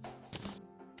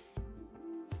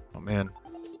 Oh, man.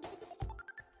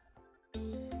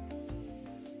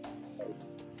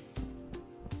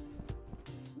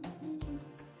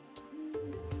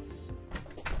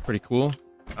 Pretty cool.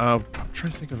 I'm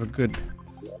trying to think of a good...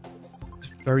 It's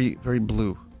very, very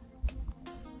blue.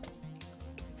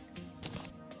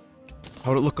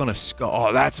 How would it look on a skull?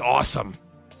 Oh, that's awesome!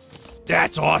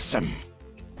 That's awesome!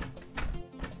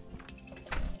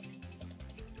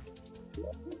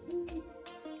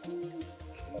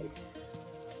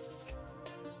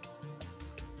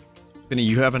 Vinny,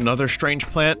 you have another strange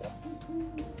plant?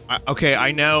 Okay,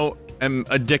 I now am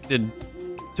addicted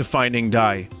to finding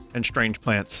dye and strange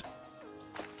plants.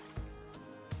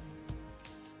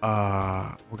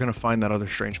 We're gonna find that other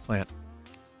strange plant.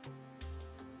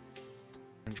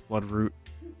 Strange bloodroot.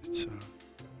 It's,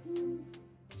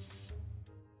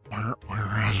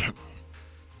 where is it?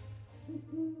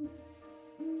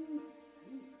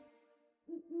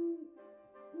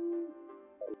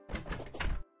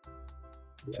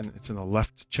 It's in the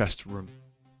left chest room.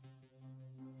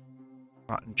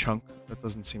 Rotten chunk. That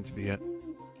doesn't seem to be it.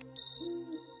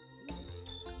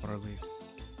 water leaf.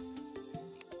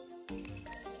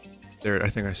 There, I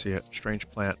think I see it. Strange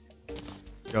plant.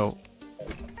 Yo.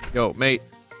 Yo, mate.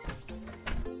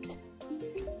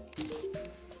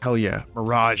 Hell yeah.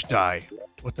 Mirage dye.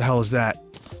 What the hell is that?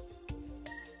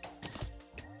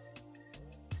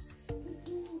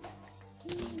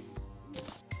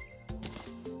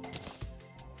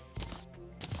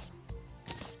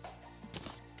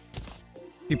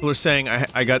 People are saying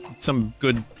I got some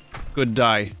good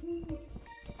dye.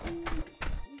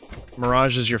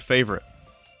 Mirage is your favorite.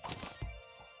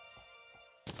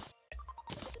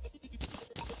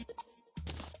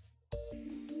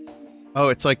 Oh,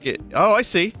 it's like it. Oh, I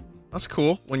see. That's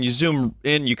cool. When you zoom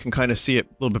in, you can kind of see it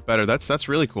a little bit better. That's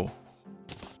really cool.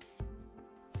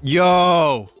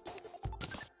 Yo!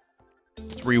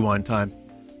 It's rewind time.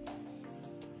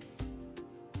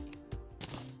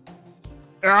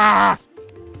 Ah!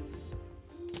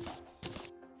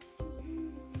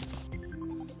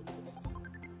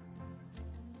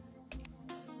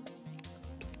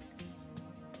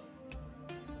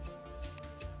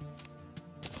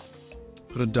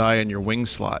 Put a die in your wing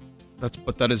slot.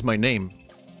 But that is my name.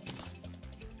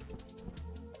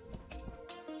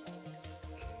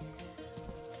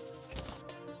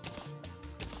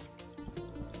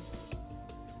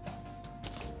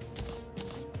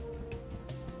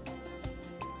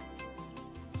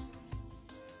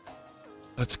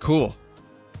 That's cool.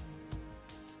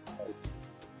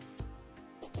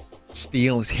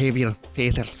 Steel is heavier than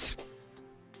feathers.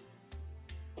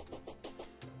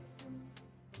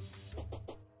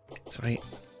 So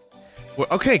well,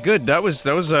 okay, good. That was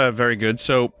very good.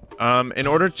 So, in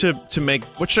order to make,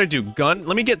 what should I do? Gun?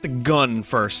 Let me get the gun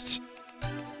first.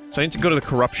 So I need to go to the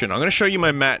corruption. I'm gonna show you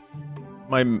my map,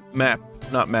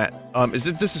 not mat.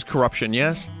 This is corruption,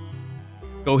 yes?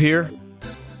 Go here,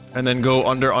 and then go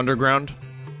underground.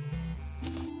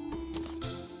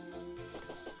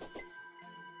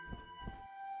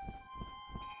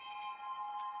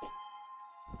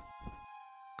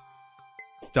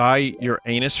 Die your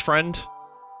anus friend?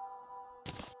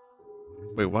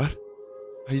 Wait, what?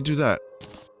 How do you do that?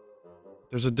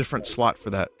 There's a different slot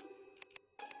for that.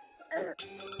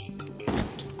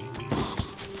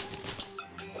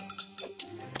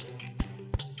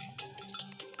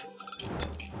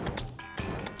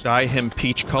 Dye him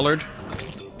peach-colored?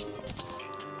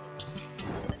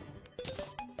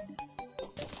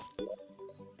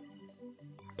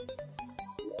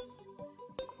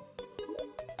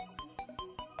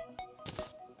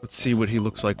 Let's see what he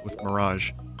looks like with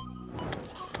Mirage.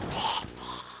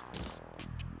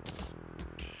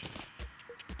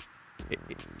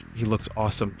 He looks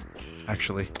awesome,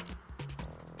 actually.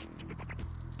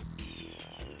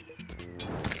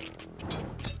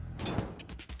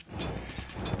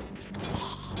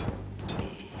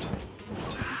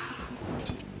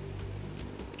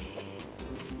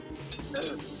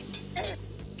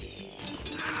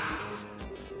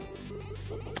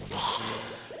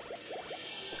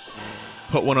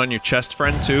 Put one on your chest,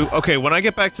 friend, too. Okay, when I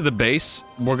get back to the base,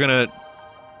 I'm gonna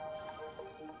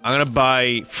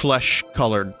buy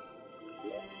flesh-colored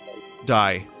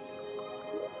dye.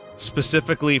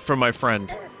 Specifically for my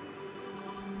friend.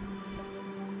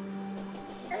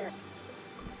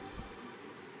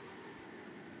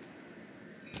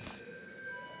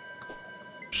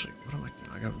 Actually, what am I doing?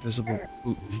 I got visible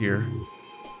boot here.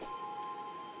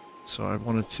 So I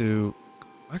wanted to...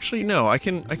 Actually, no, I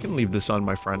can leave this on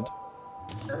my friend.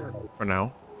 For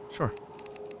now. Sure.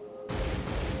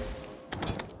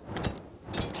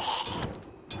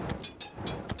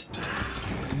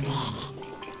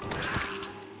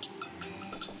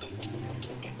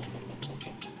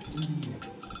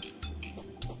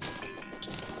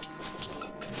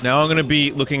 Now I'm gonna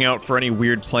be looking out for any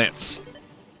weird plants.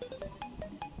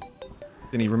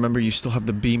 Vinny, remember you still have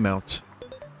the B mount.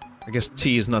 I guess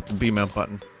T is not the B mount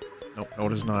button. Nope, no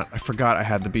it is not. I forgot I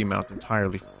had the B mount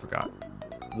entirely. Forgot.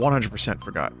 100%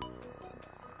 forgot.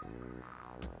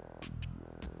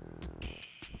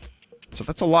 So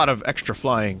that's a lot of extra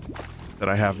flying that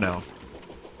I have now.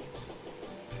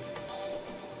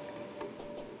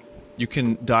 You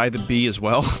can dye the bee as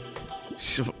well?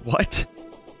 What?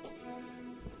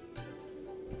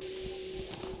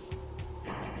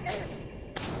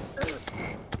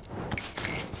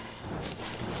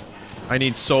 I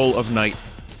need Soul of Night.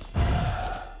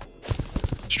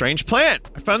 Strange plant!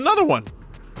 I found another one!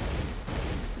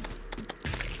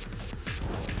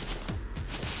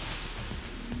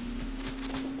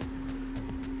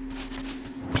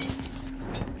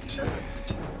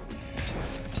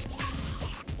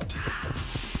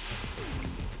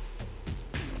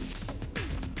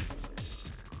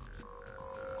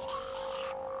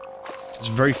 It's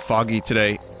very foggy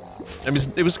today.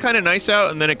 It was kind of nice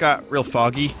out, and then it got real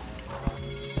foggy.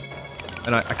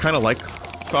 And I kind of like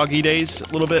foggy days a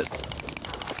little bit.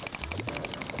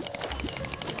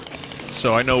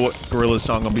 So I know what Gorillaz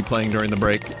song I'll be playing during the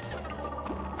break.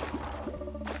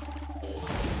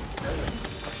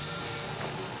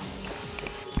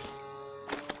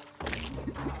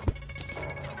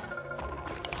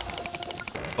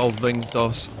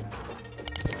 Vinesauce.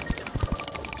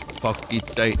 Foggy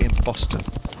day in Boston.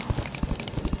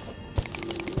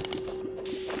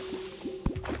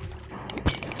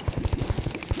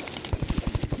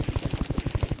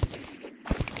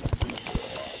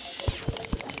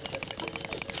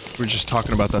 We were just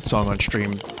talking about that song on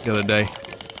stream the other day.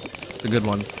 It's a good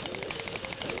one.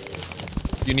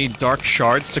 You need dark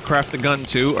shards to craft the gun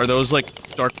too? Are those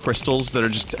like dark crystals that are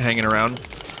just hanging around?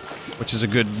 Which is a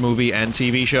good movie and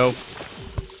TV show.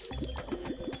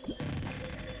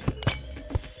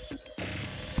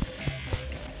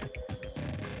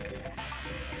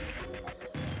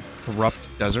 Corrupt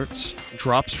deserts.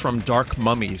 Drops from dark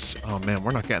mummies. Oh man,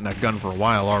 we're not getting that gun for a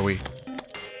while, are we?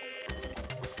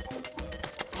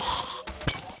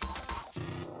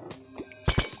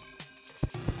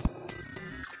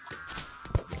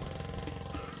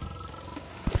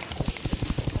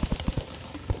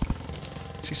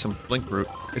 See some blink root.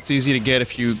 It's easy to get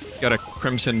if you got a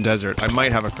crimson desert. I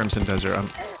might have a crimson desert. I'm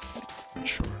not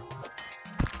sure.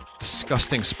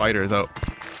 Disgusting spider, though.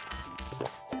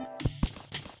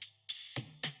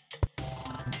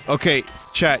 Okay,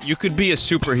 chat, you could be a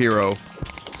superhero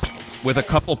with a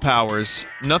couple powers.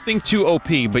 Nothing too OP,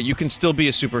 but you can still be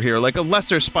a superhero, like a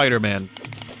lesser Spider-Man.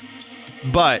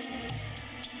 But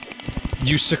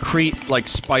you secrete, like,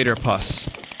 spider pus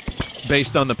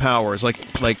based on the powers.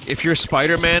 Like if you're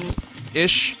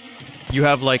Spider-Man-ish, you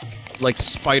have, like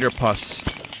spider pus.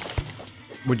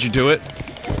 Would you do it?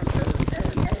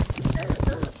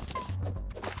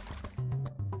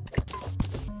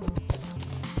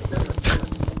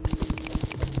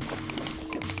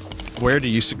 Where do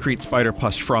you secrete spider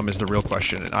pus from is the real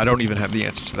question, and I don't even have the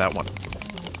answer to that one.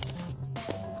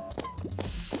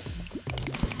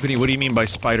 Vinny, what do you mean by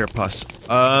spider pus?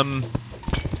 Oh,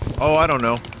 I don't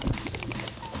know.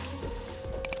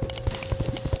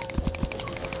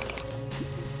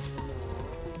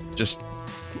 Just,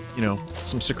 you know,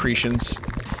 some secretions.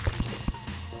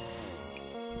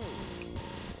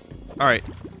 Alright.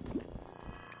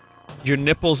 Your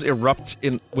nipples erupt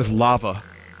with lava.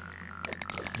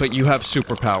 But you have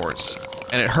superpowers.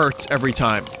 And it hurts every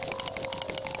time.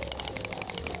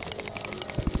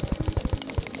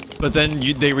 But then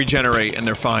they regenerate and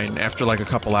they're fine after like a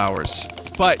couple hours.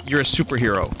 But you're a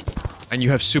superhero. And you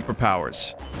have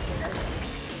superpowers.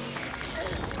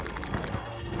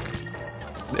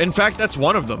 In fact, that's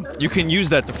one of them. You can use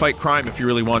that to fight crime if you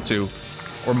really want to.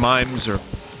 Or mimes, or...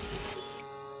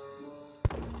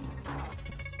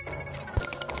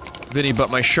 Vinny, but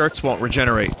my shirts won't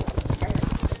regenerate.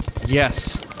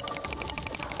 Yes.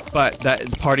 But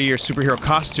that part of your superhero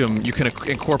costume, you can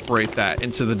incorporate that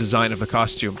into the design of the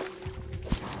costume.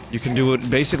 You can do it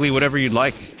basically whatever you'd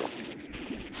like.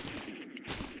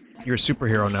 You're a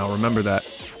superhero now, remember that.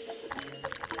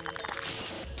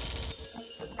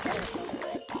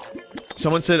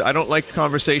 Someone said, I don't like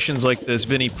conversations like this.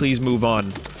 Vinny, please move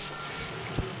on.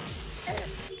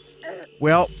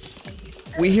 Well,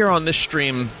 we here on this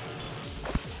stream...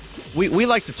 We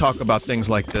like to talk about things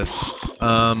like this.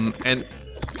 And...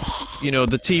 You know,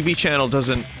 the TV channel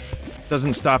doesn't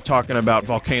stop talking about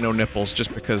volcano nipples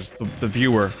just because the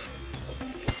viewer,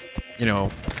 you know,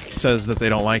 says that they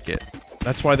don't like it.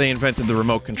 That's why they invented the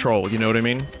remote control, you know what I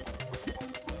mean?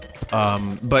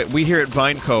 But we here at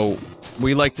Vineco,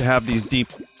 we like to have these deep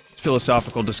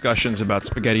philosophical discussions about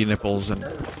spaghetti nipples and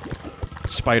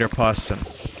spider pus and...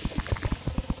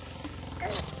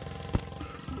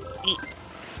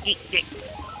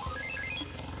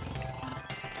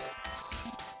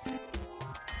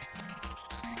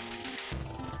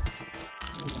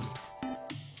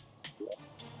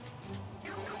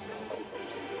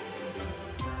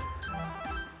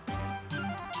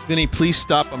 Vinny, please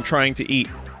stop, I'm trying to eat.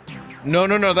 No,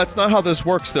 that's not how this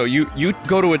works, though. You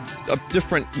go to a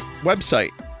different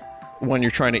website when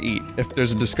you're trying to eat, if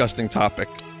there's a disgusting topic.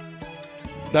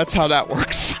 That's how that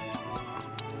works.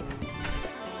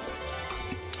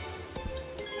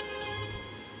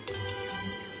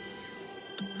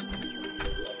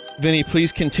 Vinny,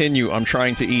 please continue, I'm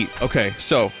trying to eat. Okay,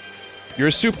 so, you're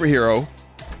a superhero,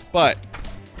 but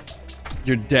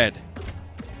you're dead.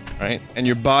 Right? And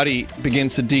your body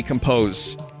begins to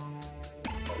decompose.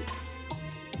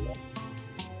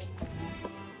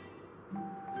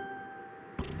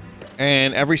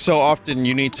 And every so often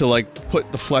you need to, like,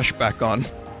 put the flesh back on.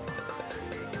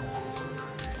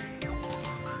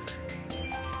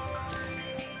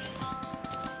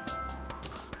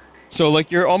 So, like,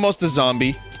 you're almost a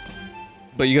zombie,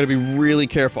 but you gotta be really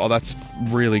careful. Oh, that's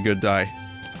really good dye.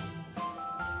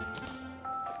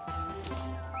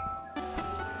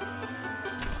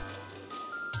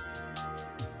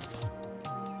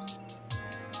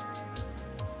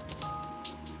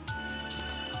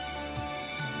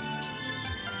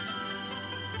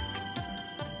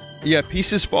 Yeah,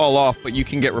 pieces fall off, but you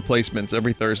can get replacements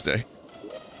every Thursday.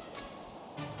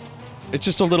 It's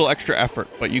just a little extra effort,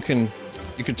 but you can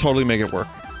totally make it work.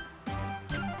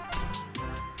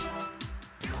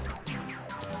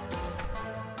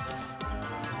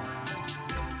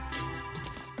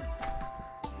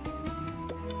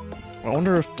 I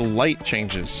wonder if the light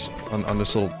changes on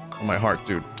this little, on my heart,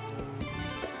 dude.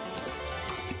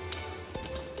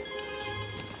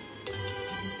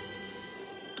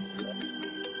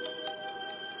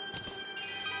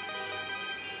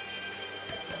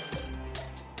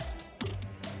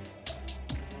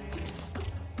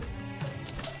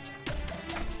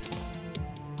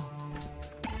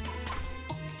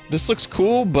 This looks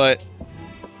cool, but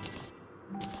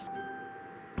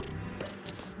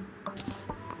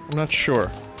I'm not sure.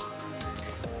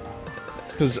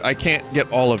 Because I can't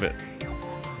get all of it.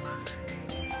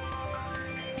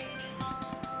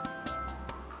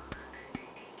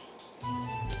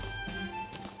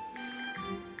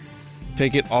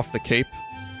 Take it off the cape.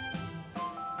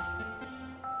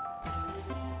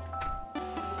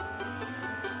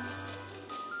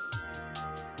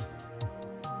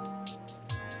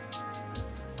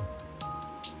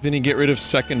 Vinny, get rid of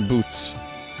second boots.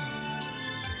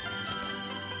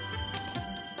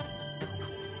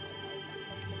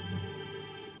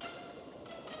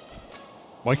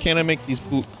 Why can't I make these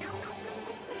boot...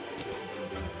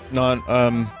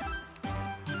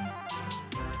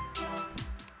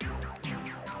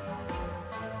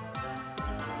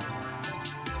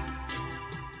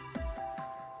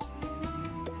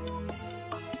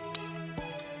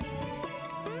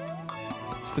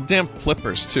 It's the damn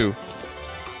flippers, too.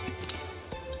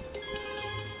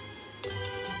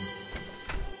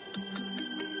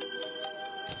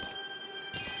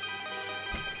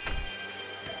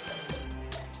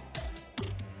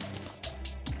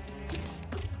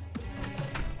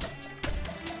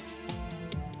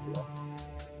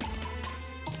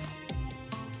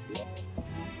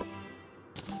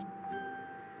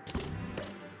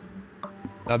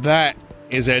 Now that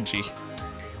is edgy.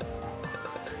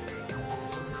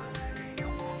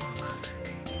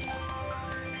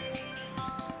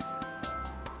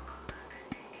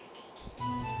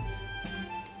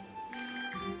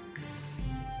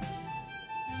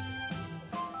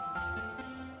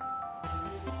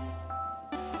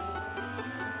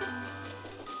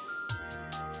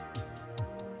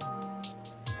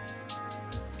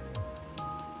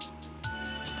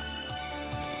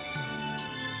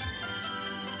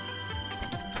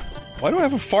 Why do I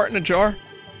have a fart in a jar?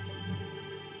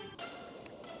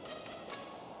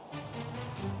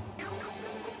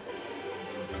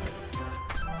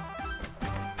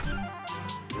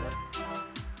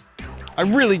 I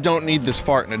really don't need this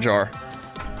fart in a jar.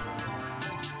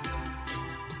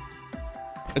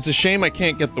 It's a shame I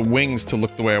can't get the wings to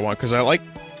look the way I want, because I like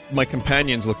my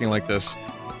companions looking like this.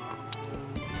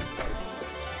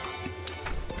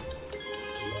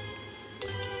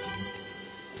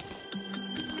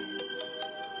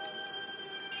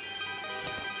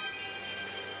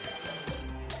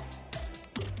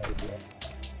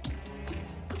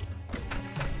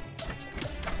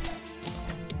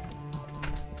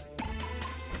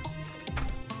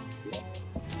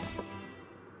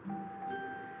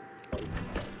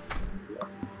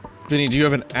 Vinny, do you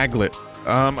have an aglet?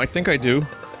 I think I do.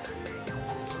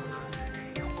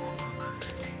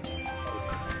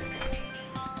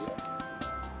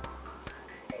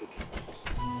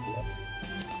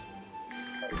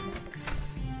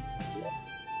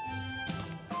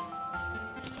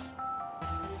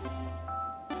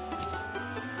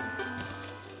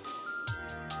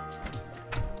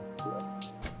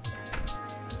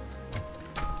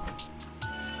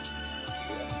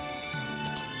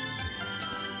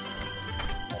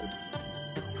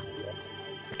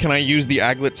 Can I use the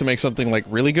aglet to make something, like,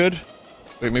 really good?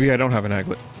 Wait, maybe I don't have an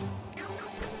aglet.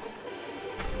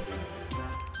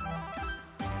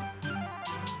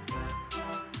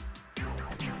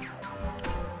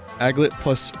 Aglet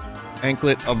plus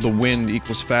anklet of the wind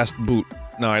equals fast boot.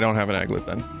 No, I don't have an aglet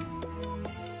then.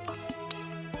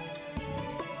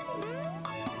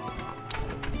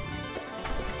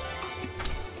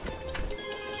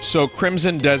 So,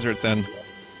 Crimson Desert, then.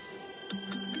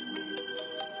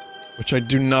 Which I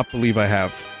do not believe I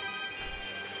have.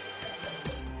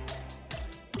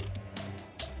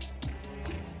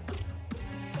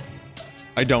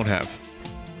 I don't have.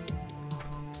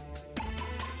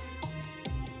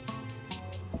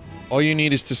 All you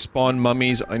need is to spawn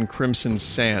mummies on Crimson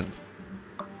Sand.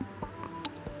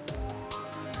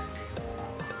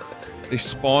 They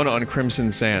spawn on Crimson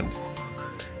Sand.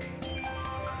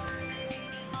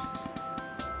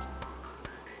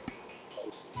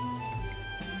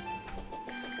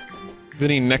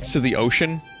 Vinny, next to the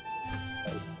ocean?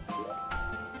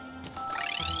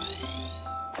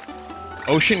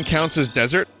 Ocean counts as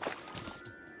desert?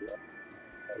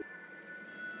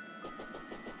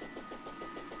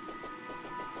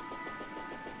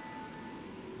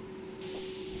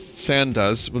 Sand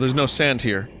does. Well, there's no sand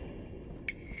here.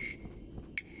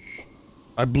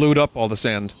 I blued up all the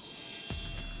sand.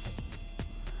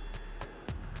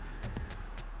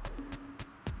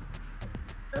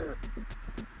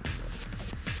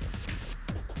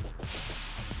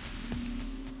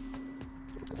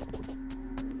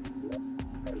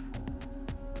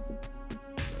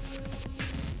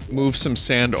 Move some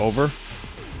sand over.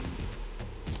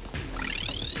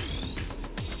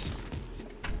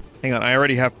 Hang on, I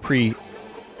already have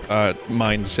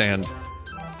mined sand.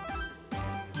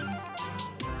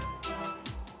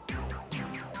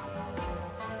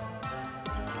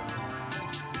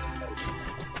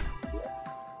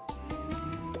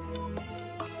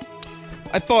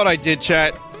 I thought I did,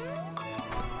 chat.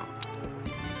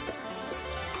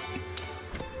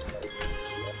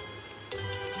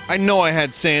 I know I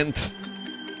had sand.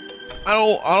 I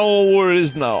don't know where it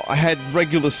is now. I had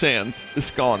regular sand.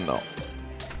 It's gone now.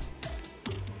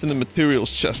 It's in the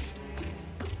materials chest.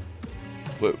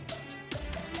 Whoa.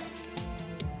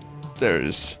 There it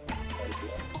is.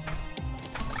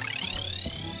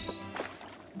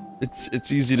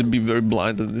 It's easy to be very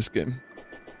blind in this game.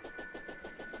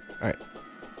 Alright.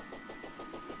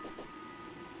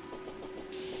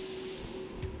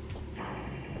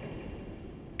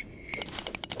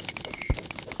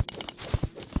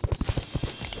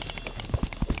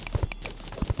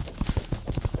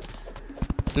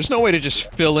 There's no way to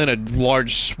just fill in a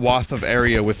large swath of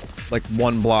area with, like,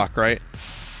 one block, right?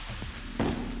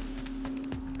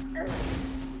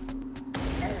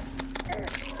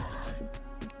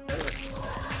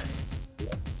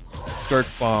 Dirt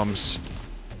bombs.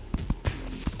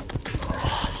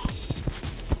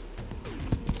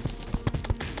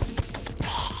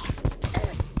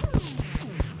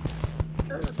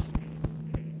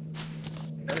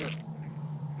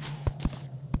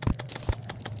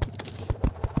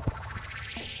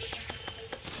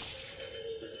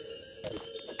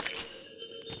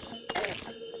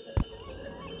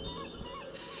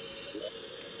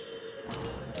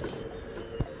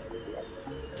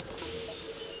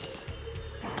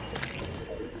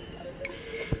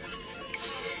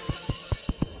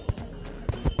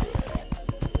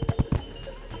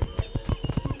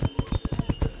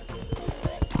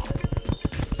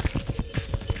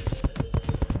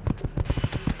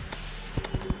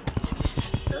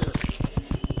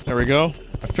 There we go.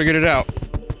 I figured it out.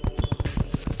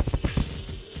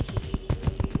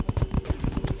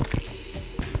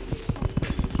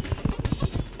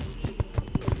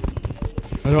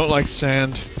 I don't like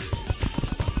sand.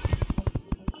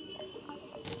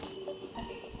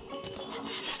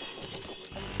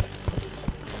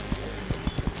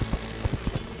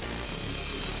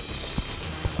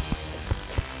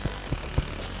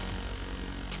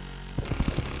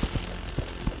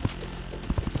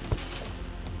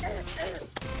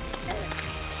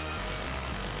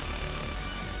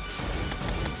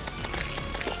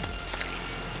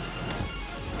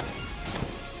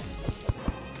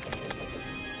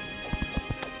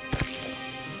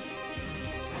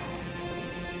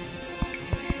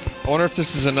 I wonder if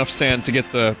this is enough sand to get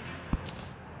the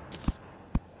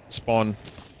spawn.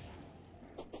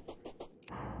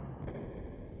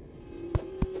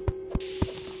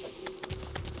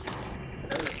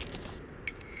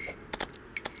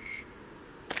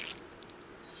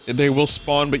 They will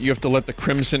spawn, but you have to let the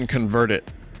crimson convert it.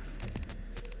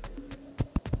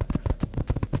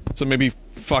 So maybe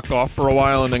fuck off for a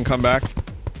while and then come back.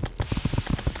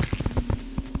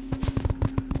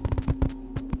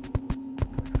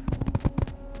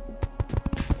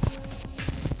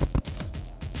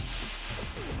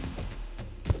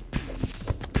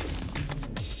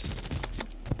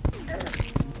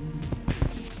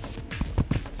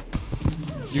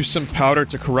 Use some powder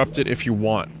to corrupt it if you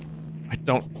want. I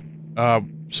don't...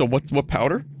 so what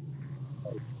powder?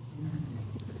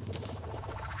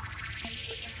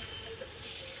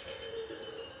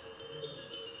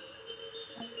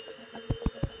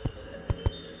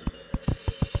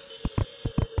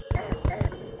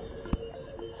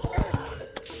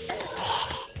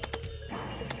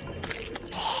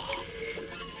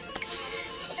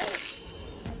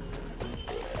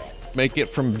 make it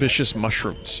from vicious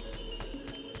mushrooms.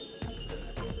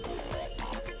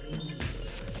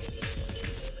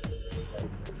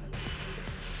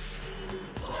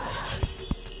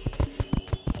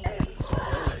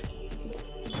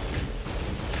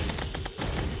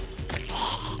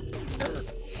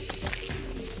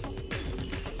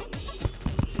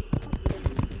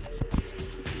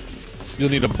 You'll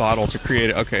need a bottle to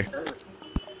create it. Okay.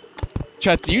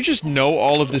 Chat, do you just know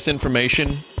all of this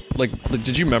information? Like,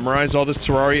 did you memorize all this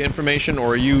Terraria information,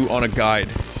 or are you on a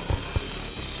guide?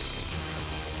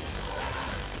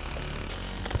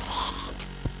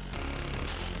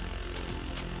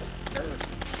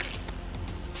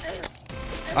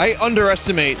 I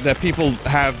underestimate that people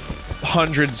have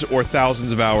hundreds or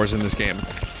thousands of hours in this game.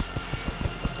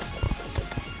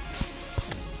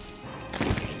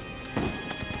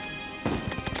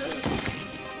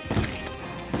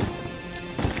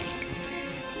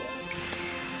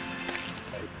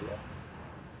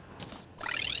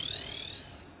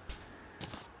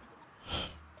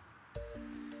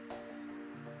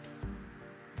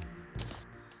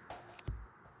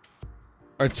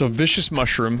 Alright, so vicious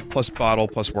mushroom, plus bottle,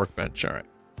 plus workbench, alright.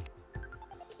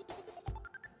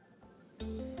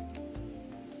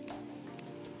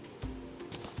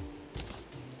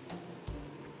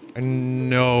 I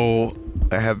know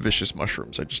I have vicious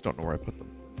mushrooms, I just don't know where I put them.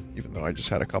 Even though I just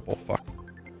had a couple, fuck.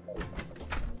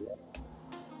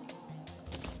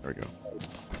 There we go.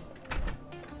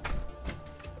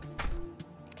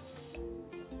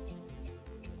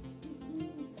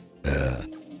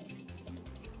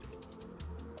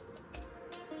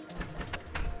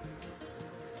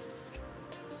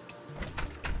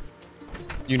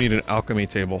 You need an alchemy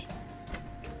table.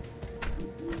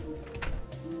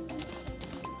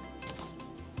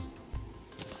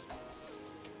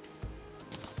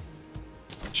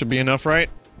 Should be enough, right?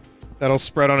 That'll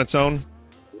spread on its own.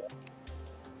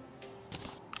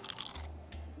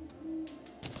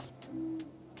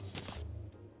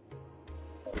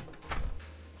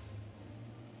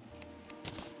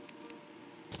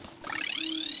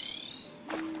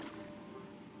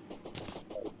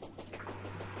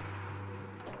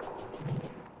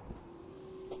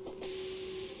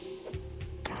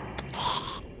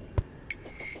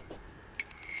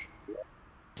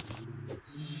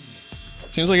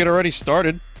 Seems like it already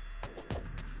started.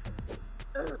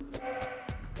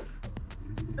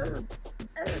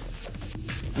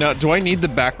 Now, do I need the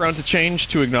background to change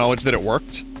to acknowledge that it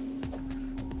worked?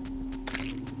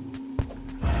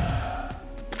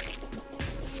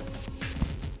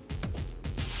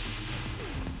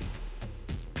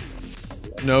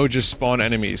 No, just spawn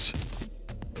enemies.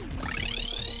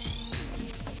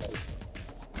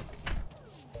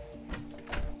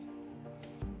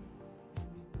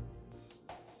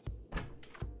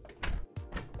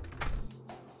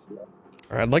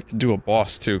 I'd like to do a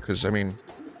boss too, because, I mean,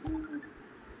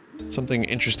 something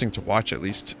interesting to watch at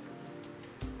least.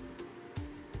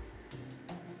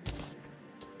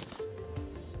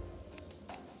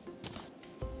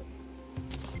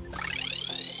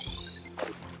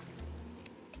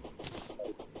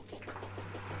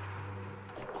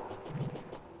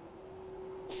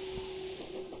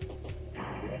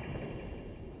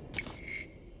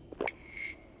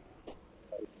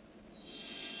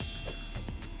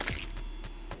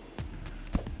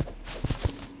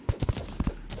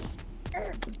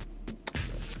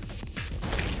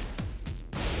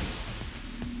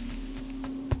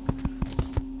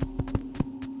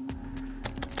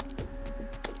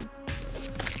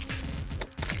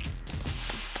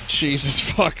 Jesus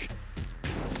fuck.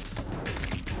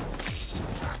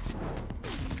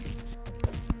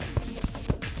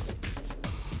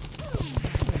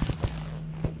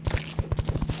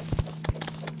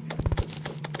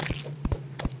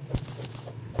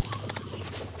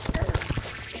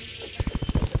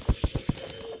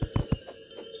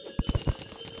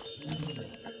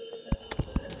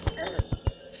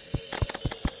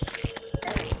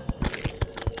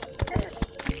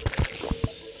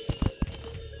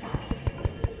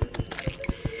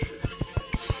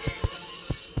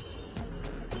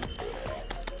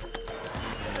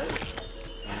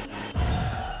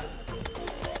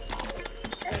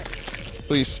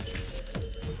 Please.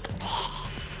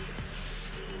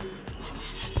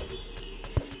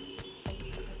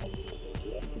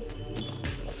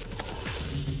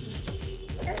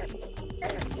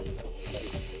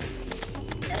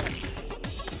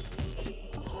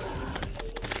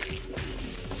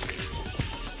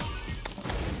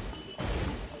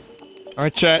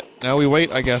 Alright, chat. Now we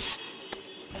wait, I guess.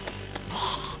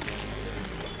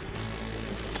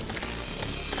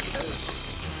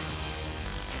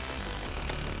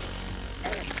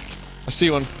 I see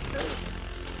one.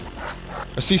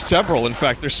 I see several, in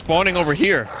fact. They're spawning over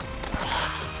here.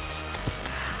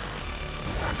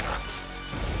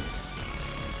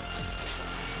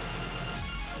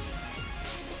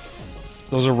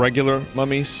 Those are regular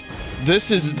mummies.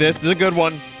 This is a good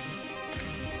one.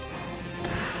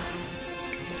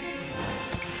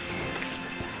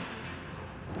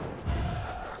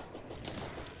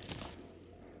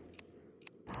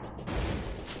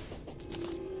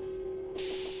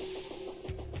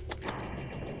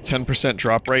 %10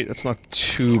 drop rate, that's not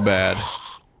too bad.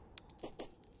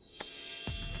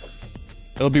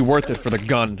 It'll be worth it for the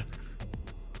gun.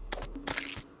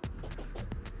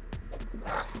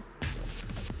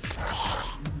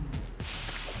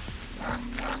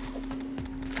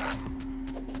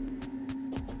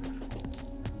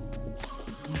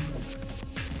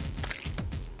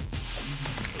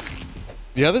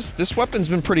 Yeah, this weapon's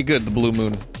been pretty good, the Blue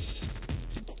Moon.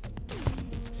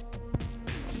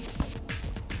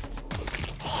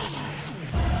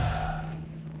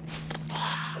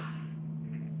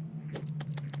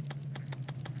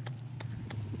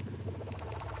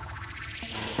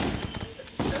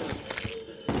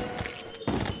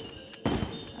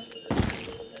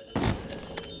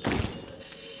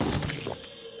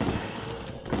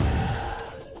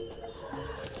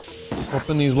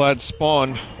 Hoping these lads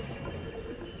spawn.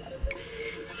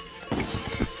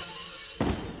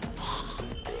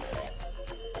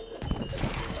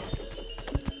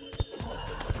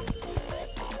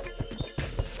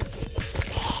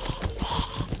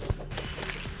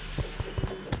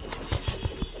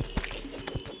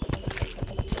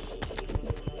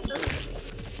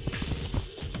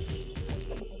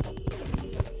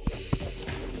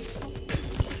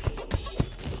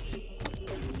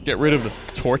 Get rid of the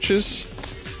torches.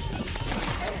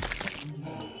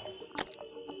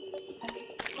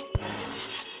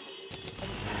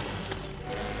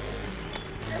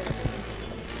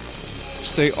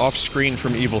 Stay off screen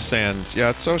from evil sand.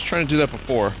 Yeah, so I was trying to do that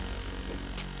before.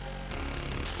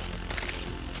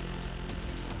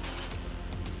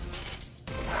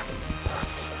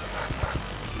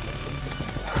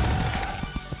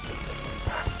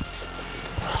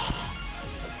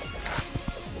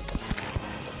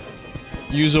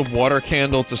 Use a water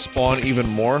candle to spawn even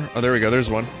more. Oh, there we go. There's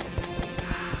one.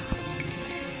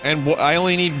 And I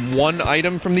only need one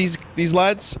item from these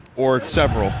lads, or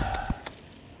several.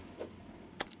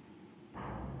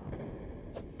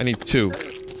 I need 2.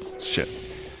 Shit.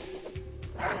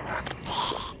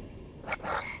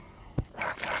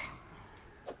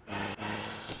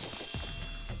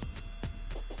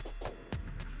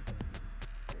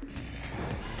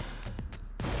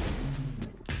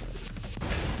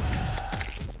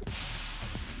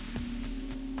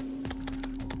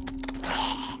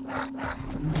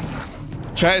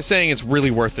 Chat is saying it's really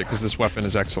worth it because this weapon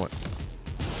is excellent.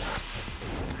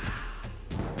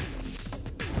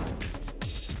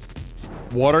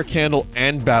 Water candle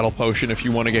and battle potion if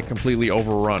you want to get completely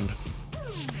overrun.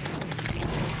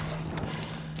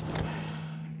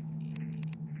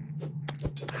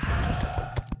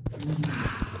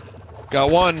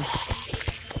 Got one.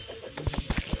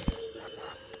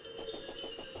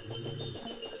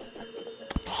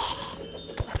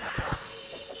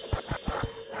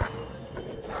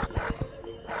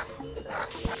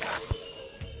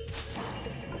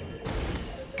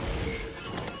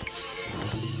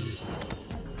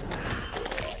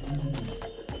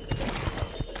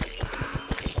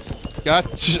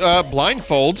 Got,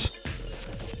 blindfold.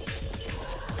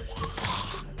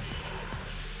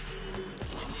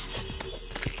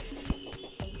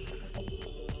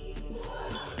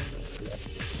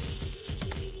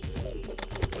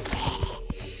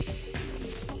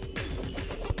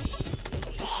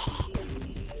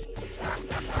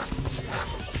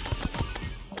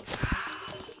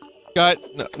 Got,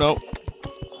 no.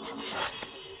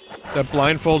 That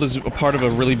blindfold is a part of a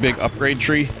really big upgrade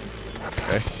tree.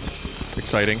 Okay, it's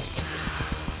exciting.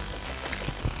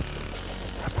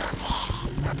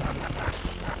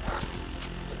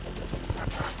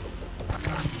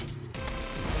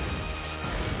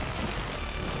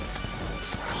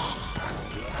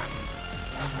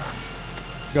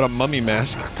 Got a mummy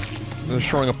mask. They're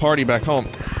throwing a party back home.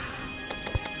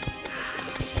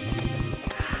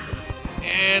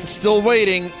 And still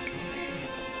waiting.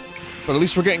 But at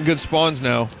least we're getting good spawns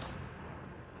now.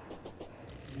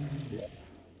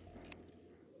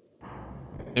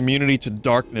 Immunity to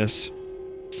darkness.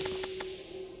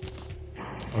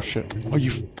 Oh shit. Oh,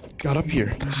 you got up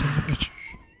here, you son of a bitch.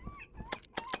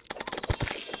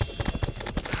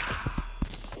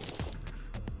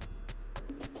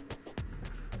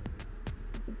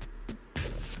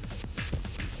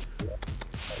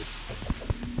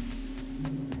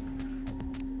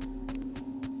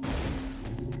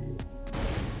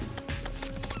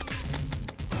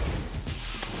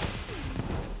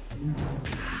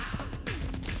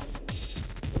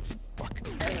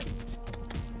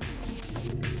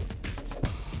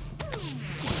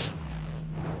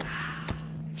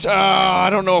 I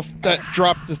don't know if that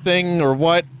dropped the thing or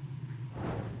what.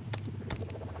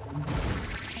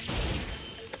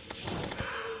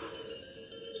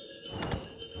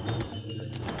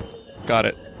 Got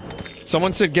it.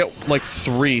 Someone said get, like,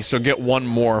 3, so get 1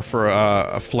 more for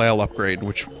a flail upgrade,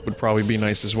 which would probably be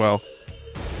nice as well.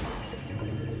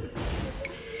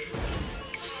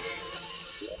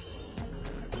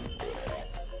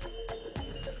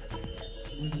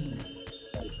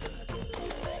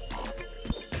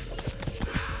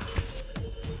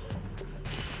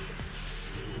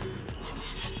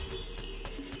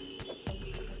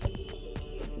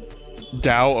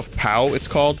 Tao of Pow, it's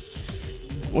called.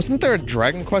 Wasn't there a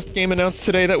Dragon Quest game announced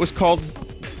today that was called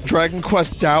Dragon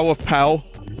Quest Tao of Pow?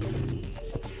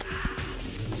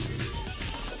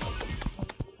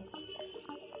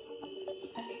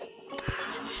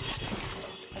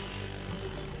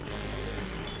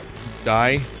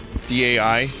 Dai?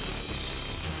 D-A-I?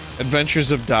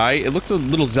 Adventures of Dai? It looked a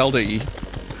little Zelda-y.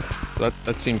 So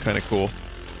that seemed kinda cool.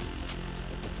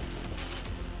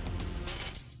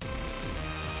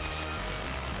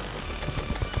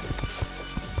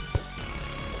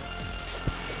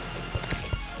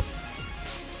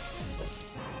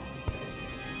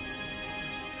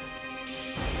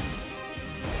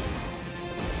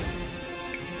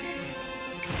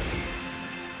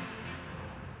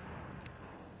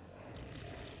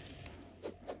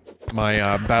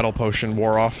 My, battle potion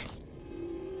wore off.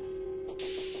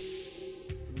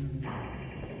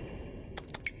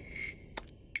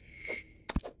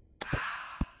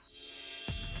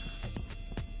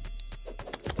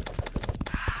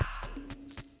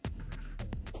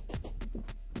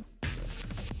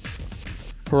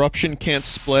 Corruption can't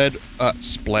spread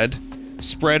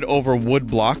over wood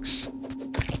blocks.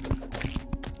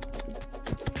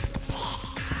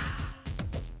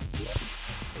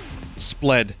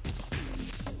 Spled.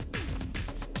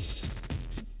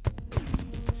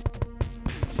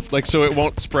 Like, so it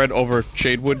won't spread over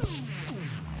shadewood?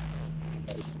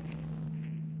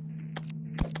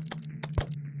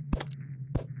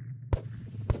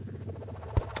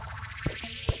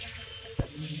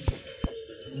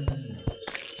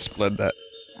 Spled that.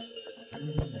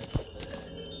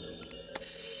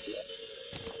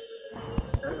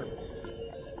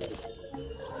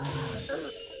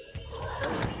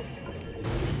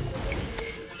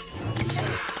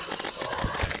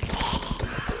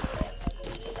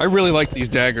 I really like these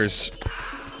daggers.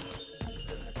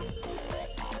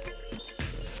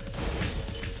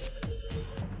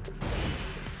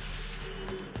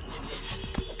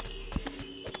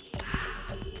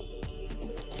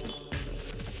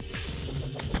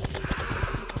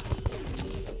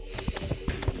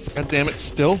 God damn it,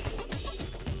 still?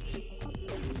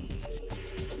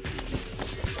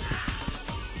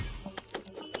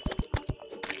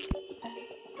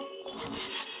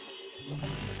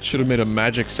 Should have made a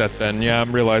magic set then. Yeah,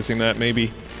 I'm realizing that.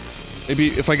 Maybe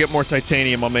if I get more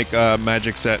titanium, I'll make a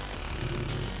magic set.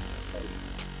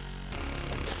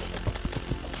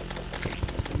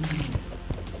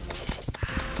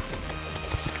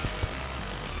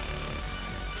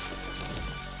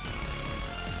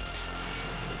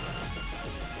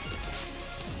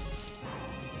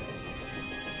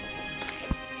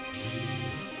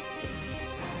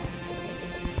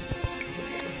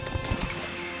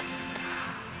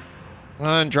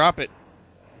 And drop it.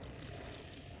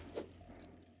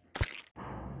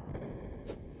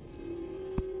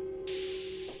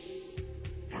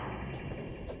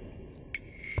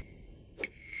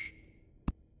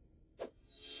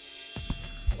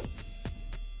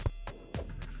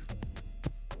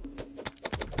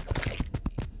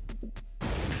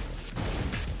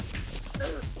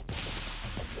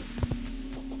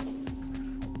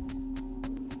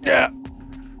 Yeah.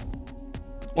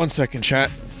 1 second, chat.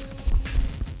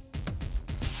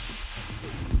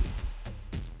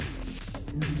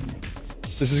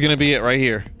 This is gonna be it right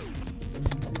here.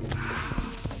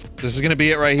 This is gonna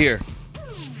be it right here.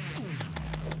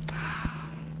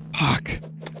 Fuck.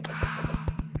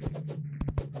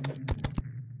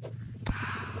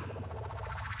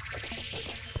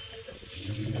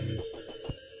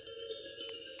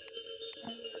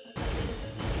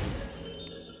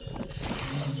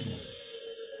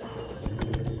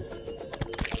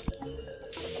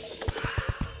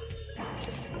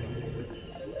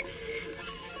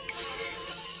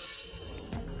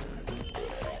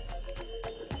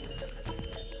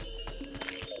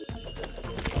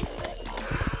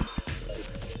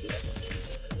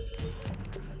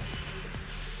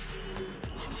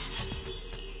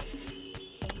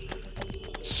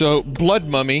 So, blood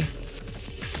mummy.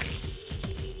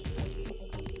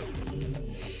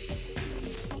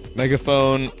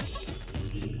 Megaphone.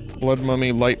 Blood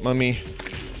mummy, light mummy.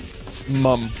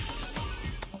 Mum.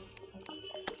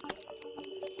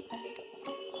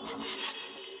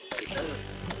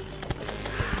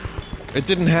 It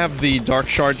didn't have the dark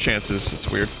shard chances. It's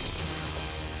weird.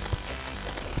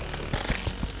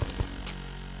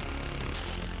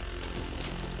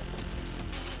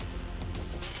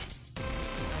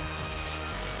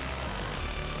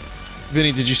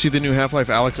 Vinny, did you see the new Half-Life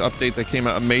Alyx update that came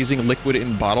out? Amazing liquid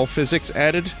in bottle physics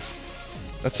added?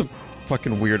 That's a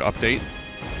fucking weird update.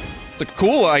 It's a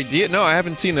cool idea. No, I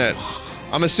haven't seen that.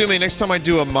 I'm assuming next time I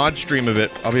do a mod stream of it,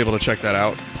 I'll be able to check that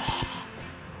out.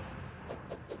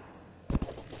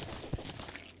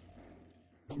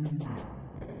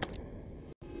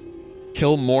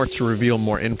 Kill more to reveal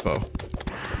more info.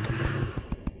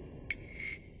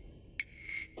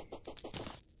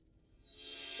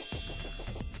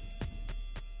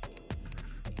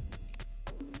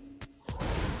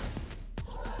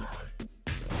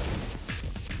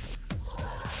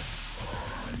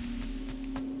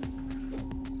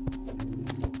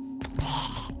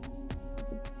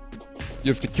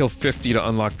 You have to kill 50 to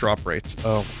unlock drop rates.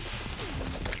 Oh.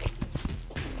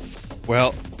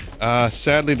 Well,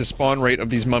 sadly the spawn rate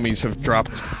of these mummies have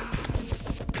dropped.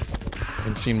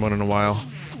 Haven't seen one in a while.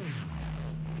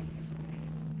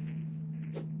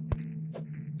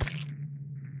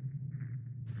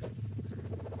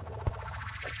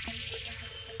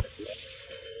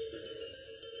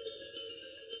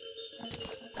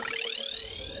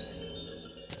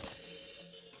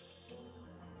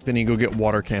 Vinny, go get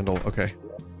water candle. Okay.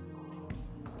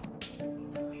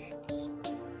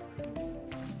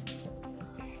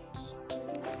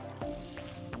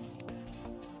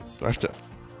 Do I have to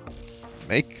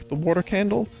make the water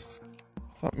candle?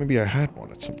 I thought maybe I had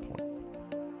one at some point.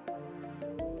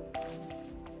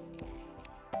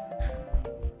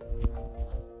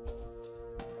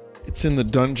 It's in the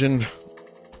dungeon.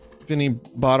 Vinny,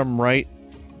 bottom right.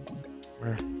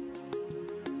 Where?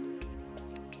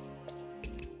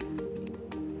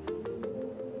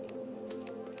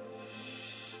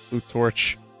 Blue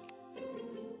torch.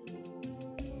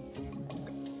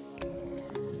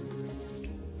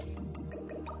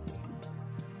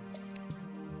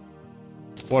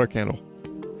 Water candle.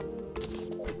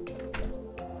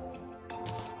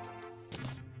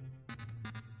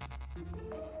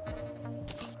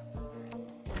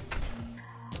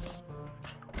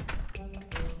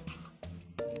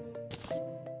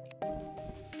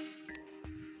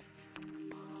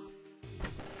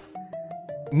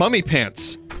 Mummy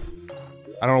pants.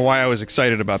 I don't know why I was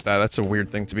excited about that. That's a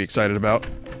weird thing to be excited about.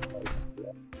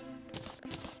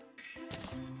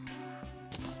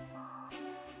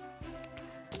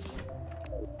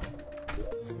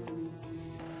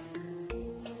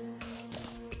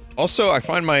 Also, I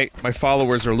find my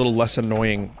followers are a little less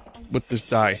annoying with this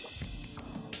die.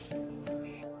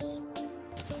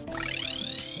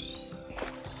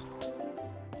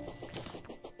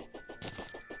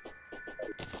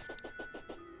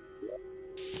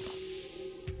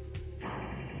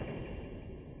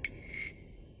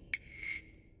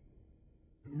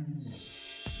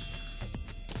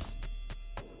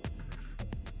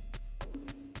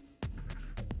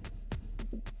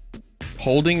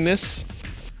 Holding this?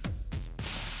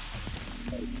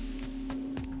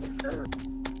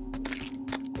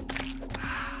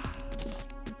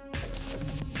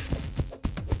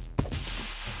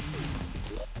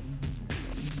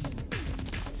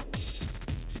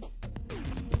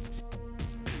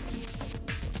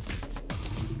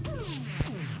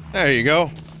 There you go.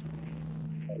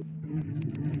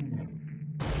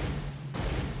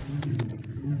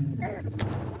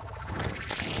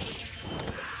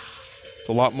 It's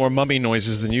a lot more mummy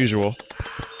noises than usual.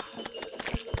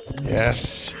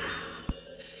 Yes.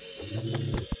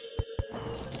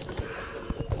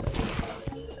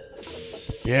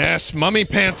 Yes, mummy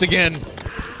pants again.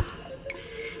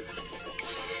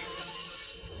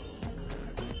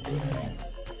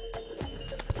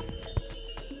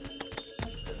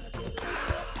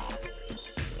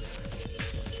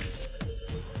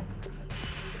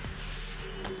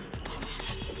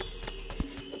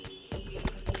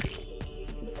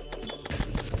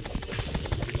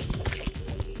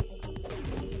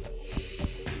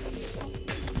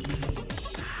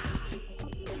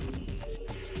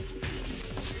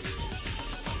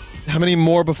 How many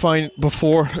more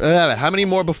how many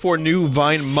more before new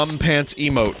Vine mum pants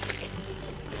emote?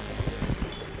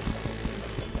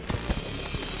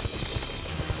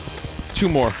 Two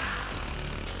more.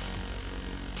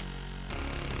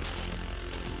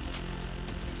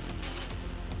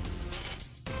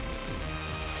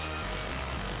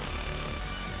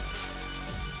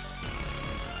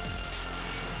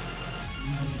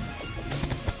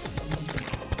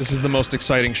 This is the most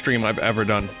exciting stream I've ever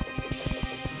done.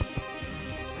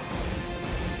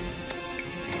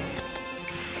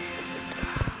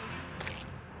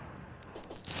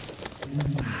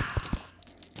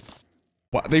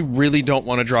 Wow, they really don't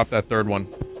want to drop that third one.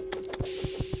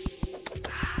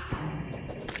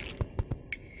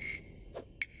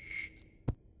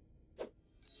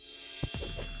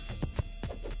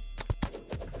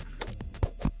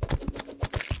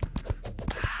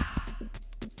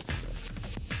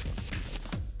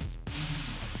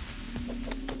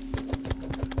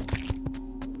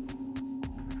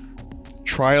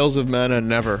 Trials of Mana,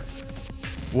 never.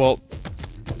 Well,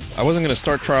 I wasn't gonna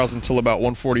start Trials until about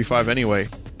 1:45 anyway.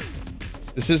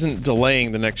 This isn't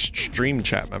delaying the next stream,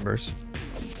 chat members.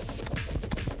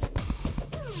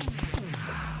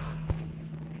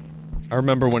 I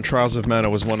remember when Trials of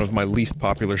Mana was one of my least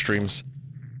popular streams.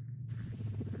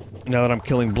 Now that I'm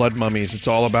killing blood mummies, it's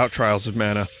all about Trials of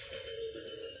Mana.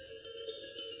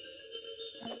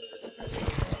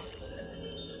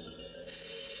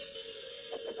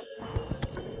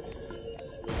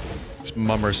 It's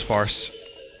Mummer's farce.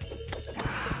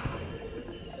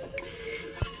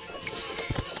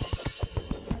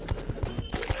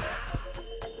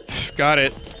 Got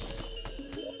it.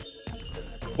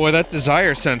 Boy, that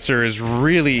desire sensor is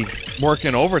really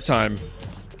working overtime.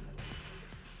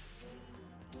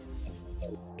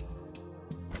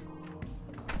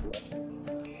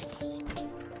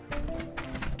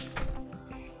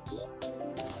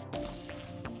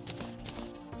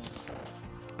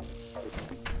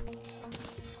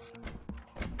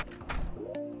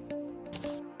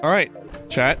 Alright,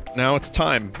 chat, now it's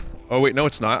time. Oh wait, no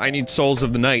it's not. I need Souls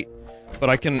of the Night. But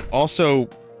I can also...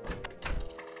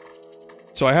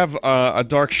 So I have a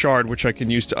Dark Shard, which I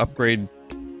can use to upgrade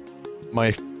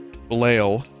my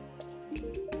flail.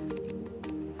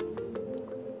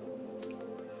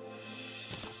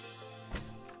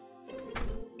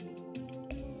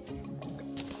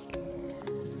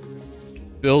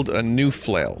 Build a new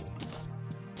flail.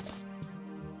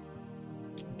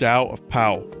 Tao of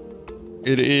Pow.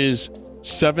 It is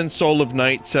 7 Soul of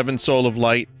Night, 7 Soul of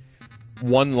Light,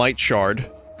 1 Light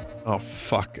Shard. Oh,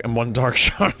 fuck. And 1 Dark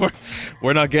Shard.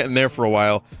 We're not getting there for a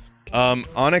while.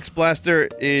 Onyx Blaster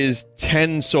is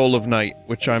 10 Soul of Night,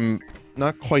 which I'm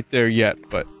not quite there yet,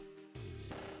 but...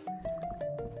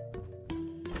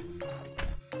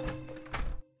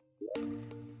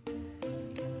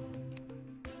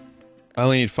 I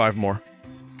only need 5 more.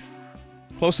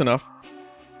 Close enough.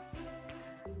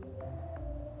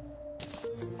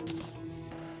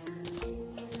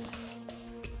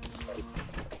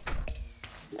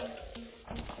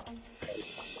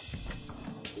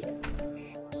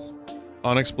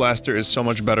 Onyx Blaster is so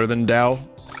much better than Tao.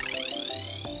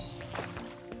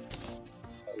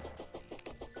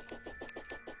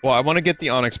 Well, I want to get the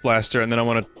Onyx Blaster, and then I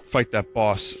want to fight that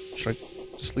boss. Should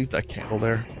I just leave that candle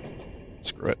there?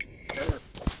 Screw it.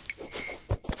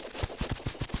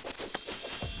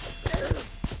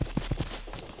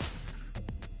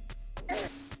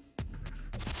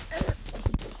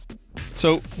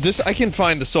 So, this- I can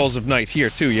find the Souls of Night here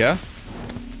too, yeah?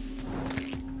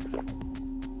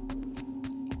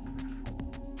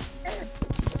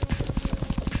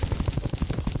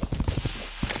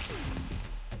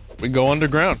 We go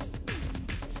underground.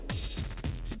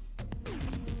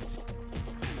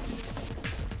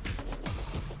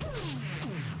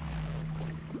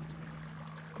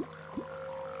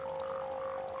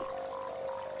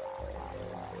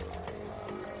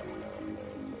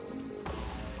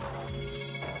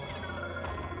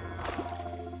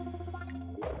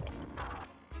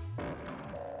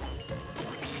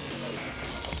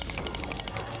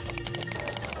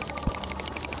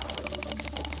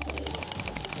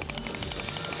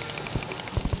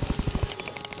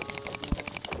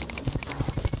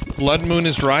 Blood Moon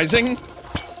is rising?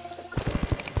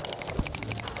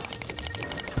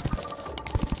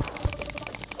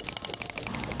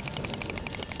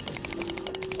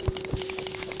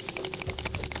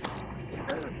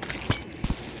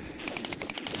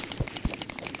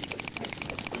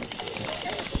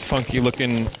 Funky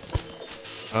looking,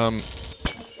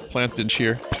 plantage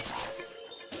here.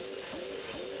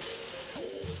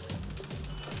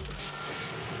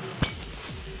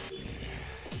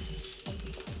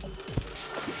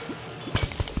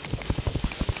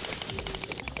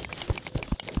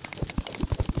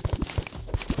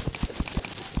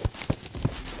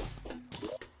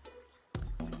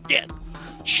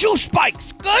 Shoe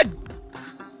spikes! Good!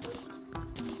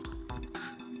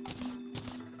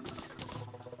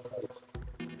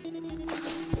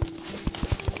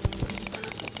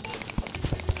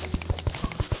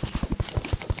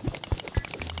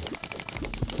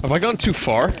 Have I gone too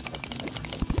far?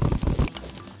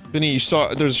 Vinny, you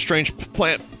saw- there's a strange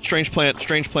plant. Strange plant.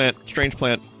 Strange plant. Strange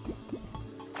plant.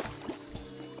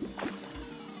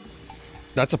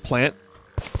 That's a plant?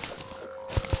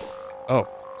 Oh.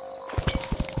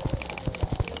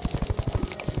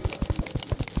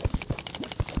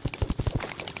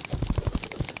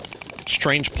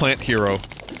 Strange Plant Hero.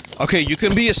 Okay, you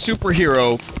can be a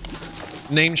superhero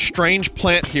named Strange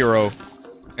Plant Hero,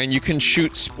 and you can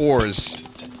shoot spores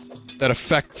that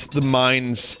affect the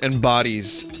minds and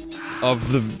bodies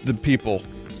of the people.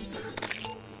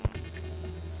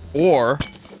 Or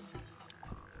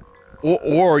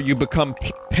you become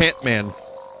Pant-Man.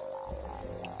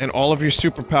 And all of your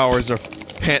superpowers are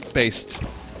pant-based.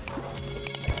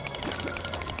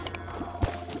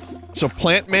 So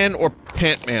Plant-Man or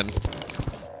Pant-Man?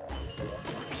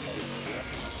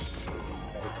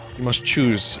 You must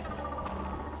choose.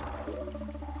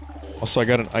 Also, I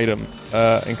got an item.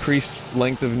 Increase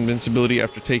length of invincibility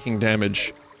after taking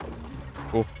damage.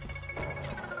 Cool.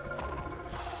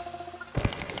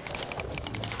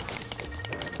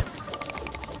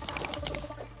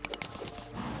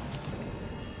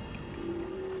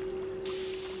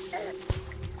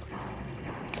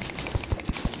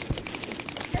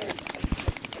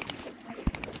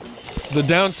 The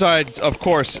downsides, of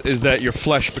course, is that your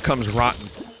flesh becomes rotten.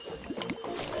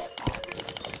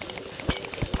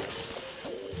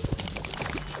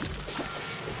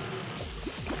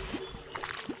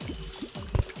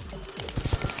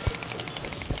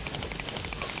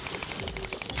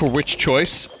 For which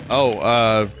choice?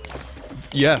 Oh,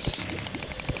 yes.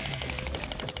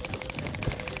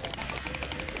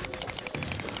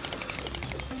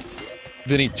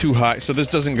 Vinny, too high. So this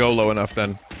doesn't go low enough,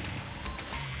 then.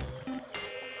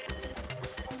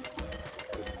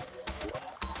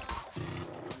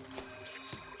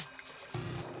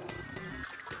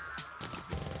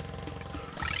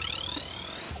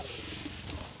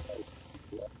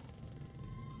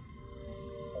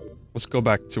 Let's go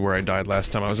back to where I died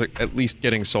last time. I was at least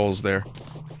getting souls there.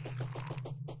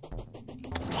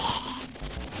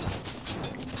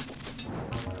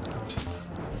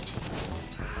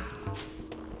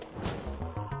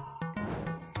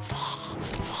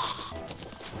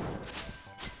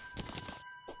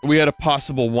 We had a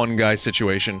possible one-guy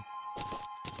situation.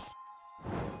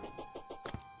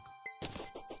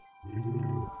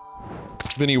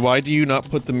 Vinny, why do you not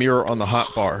put the mirror on the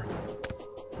hotbar?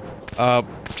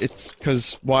 It's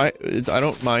cause why- I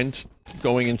don't mind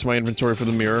going into my inventory for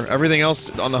the mirror. Everything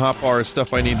else on the hotbar is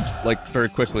stuff I need, like, very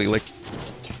quickly, like...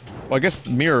 Well, I guess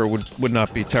the mirror would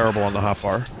not be terrible on the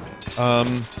hotbar.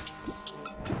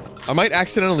 I might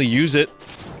accidentally use it.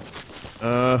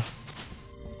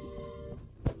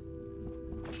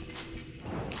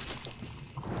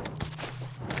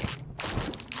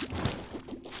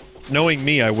 Knowing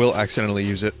me, I will accidentally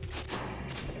use it.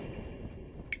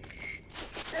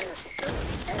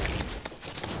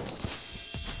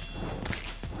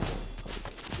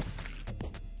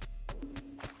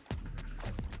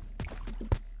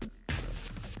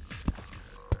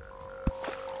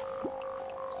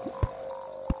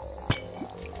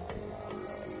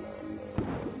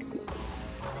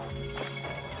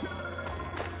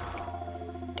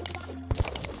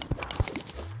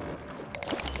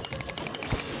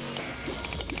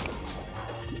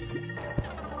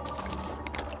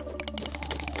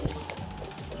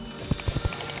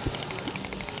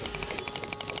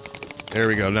 There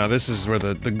we go, now this is where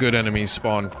the good enemies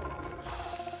spawn.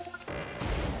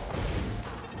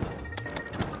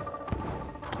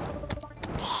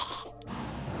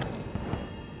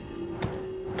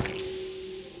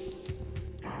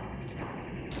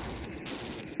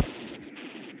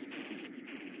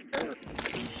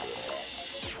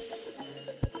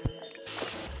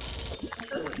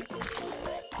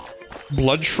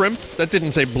 Blood shrimp? That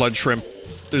didn't say blood shrimp.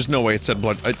 There's no way it said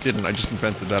blood- it didn't, I just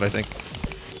invented that, I think.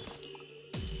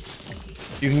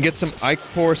 You can get some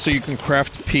ichor so you can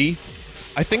craft pea.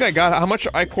 I think I got- how much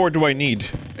ichor do I need?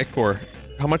 Ichor.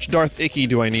 How much Darth Icky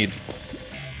do I need?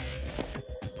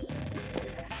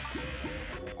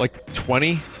 Like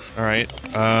 20? Alright.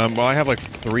 Well I have like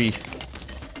 3.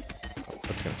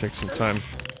 That's gonna take some time.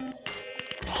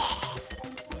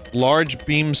 Large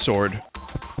beam sword.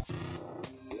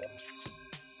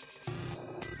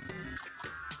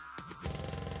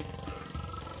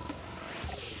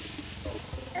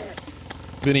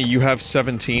 Vinny, you have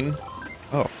 17?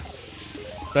 Oh.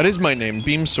 That is my name,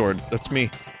 Beam Sword. That's me.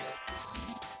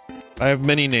 I have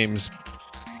many names.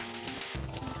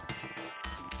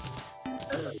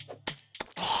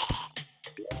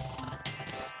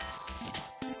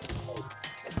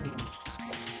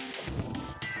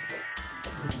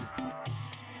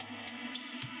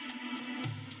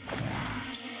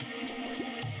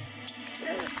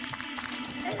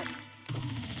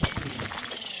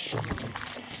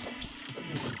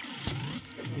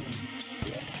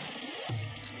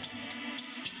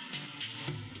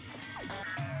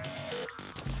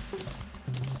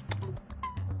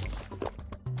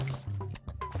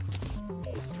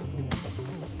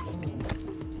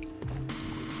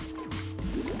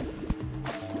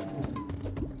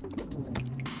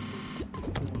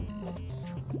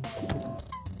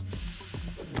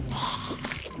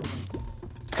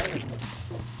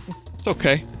 It's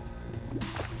okay.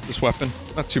 This weapon,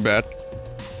 not too bad.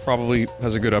 Probably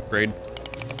has a good upgrade.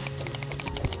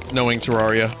 Knowing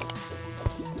Terraria.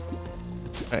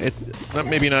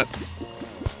 Maybe not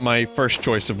my first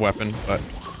choice of weapon, but...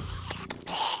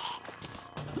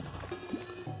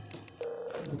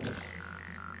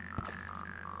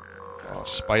 Oh,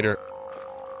 spider.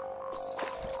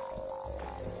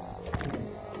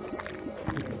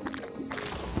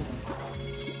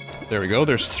 There we go,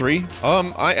 there's 3.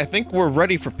 I think we're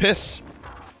ready for piss.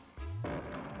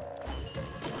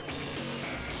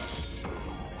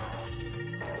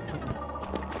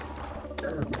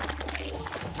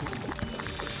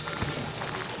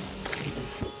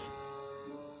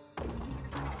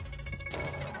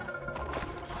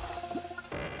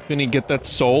 Vinny, get that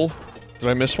soul? Did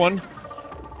I miss one?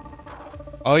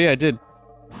 Oh yeah, I did.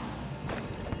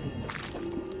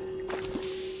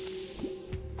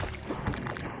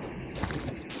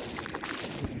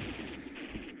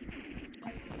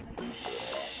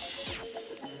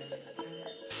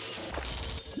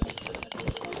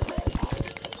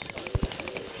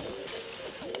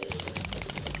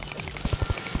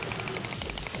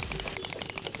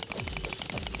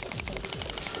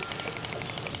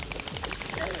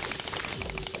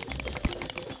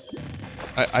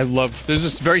 I love... There's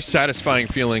this very satisfying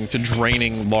feeling to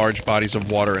draining large bodies of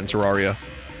water in Terraria.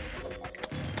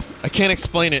 I can't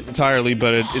explain it entirely,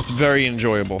 but it's very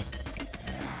enjoyable.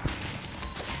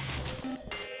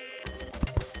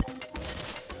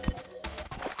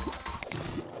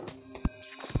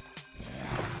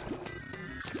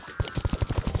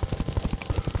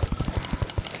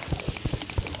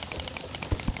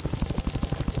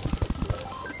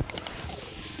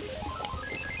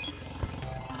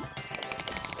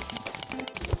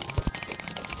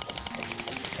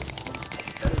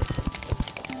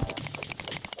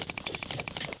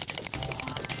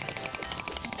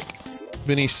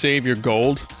 Vinny, save your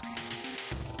gold.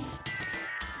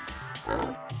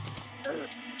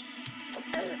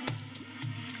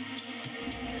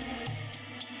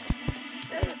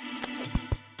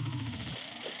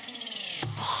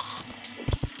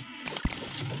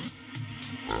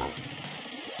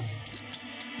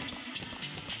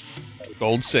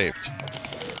 Gold saved.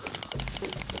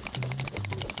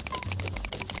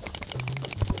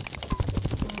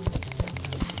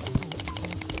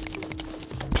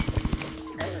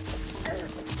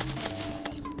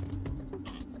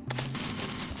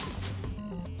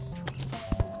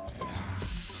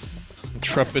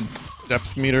 Intrepid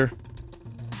depth meter.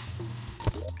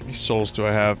 How many souls do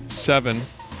I have? 7.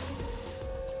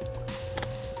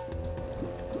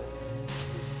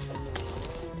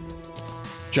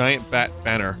 Giant bat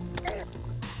banner.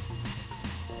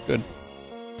 Good.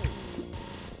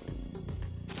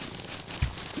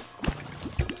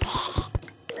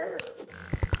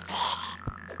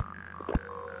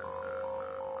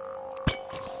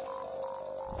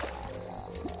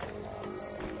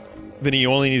 Vinny,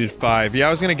 you only needed 5. Yeah, I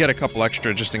was gonna get a couple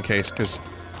extra just in case, because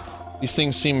these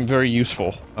things seem very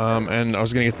useful. And I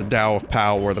was gonna get the Tao of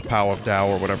Pow, or the Pow of Tao,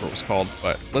 or whatever it was called,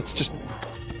 but let's just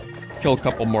kill a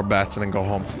couple more bats and then go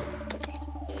home.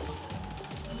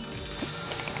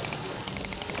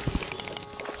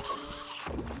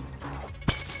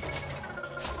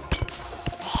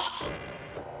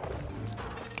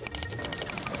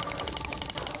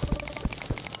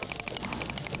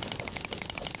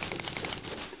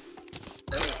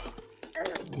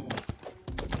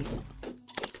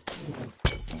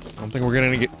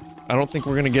 I don't think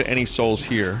we're gonna get any souls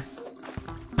here.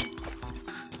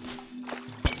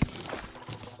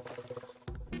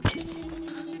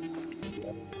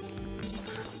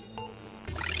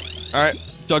 Alright,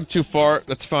 dug too far,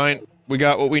 that's fine. We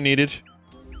got what we needed.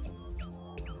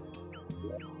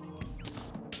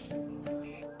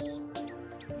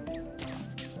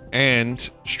 And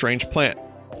strange plant.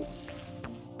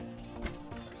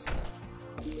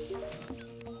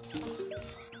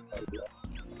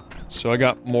 So I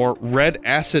got more red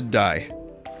acid dye.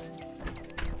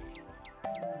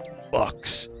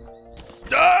 Bucks.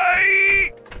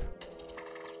 Die!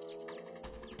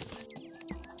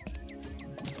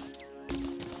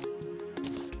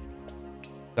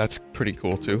 That's pretty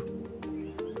cool too.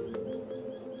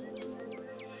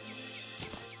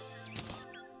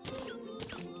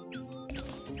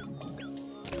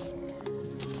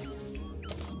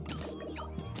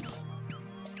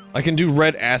 I can do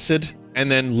red acid and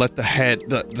then let the head,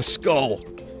 the skull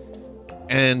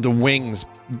and the wings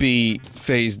be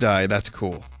phase dye. That's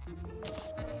cool.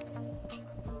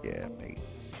 Yeah, mate.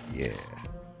 Yeah.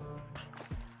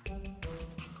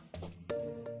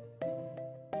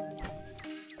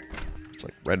 It's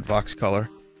like red box color.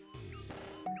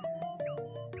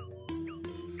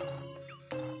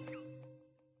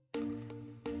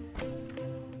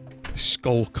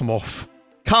 skull come off?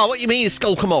 Carl, what you mean his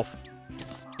skull come off?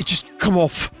 It just come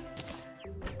off.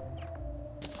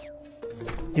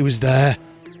 It was there.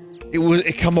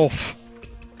 It come off.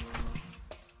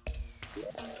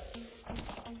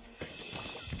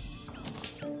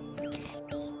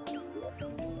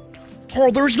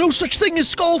 Carl, there is no such thing as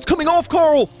skulls coming off,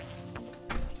 Carl!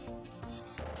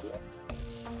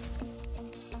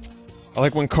 I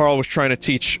like when Carl was trying to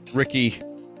teach Ricky,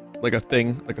 like a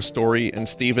thing, like a story, and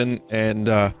Steven, and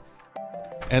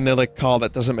they're like, Carl,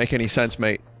 that doesn't make any sense,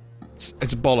 mate.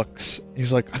 It's bollocks.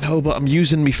 He's like, I know, but I'm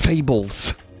using me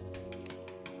fables.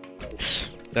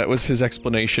 That was his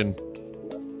explanation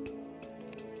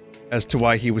as to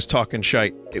why he was talking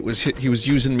shite. It was he was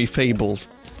using me fables.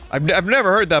 I've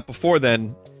never heard that before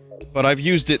then, but I've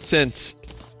used it since.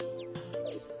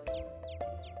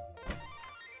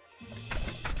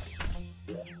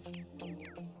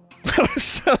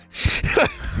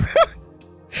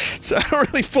 So I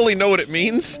don't really fully know what it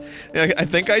means. I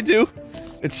think I do.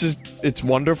 It's just, it's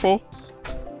wonderful.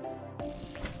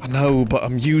 I know, but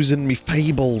I'm using me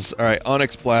fables. Alright,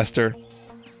 Onyx Blaster.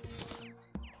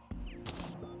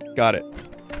 Got it.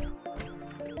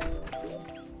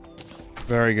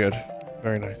 Very good.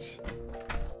 Very nice.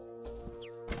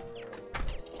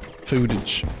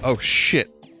 Footage. Oh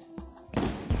shit.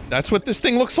 That's what this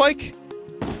thing looks like?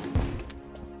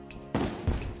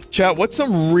 Chat, what's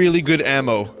some really good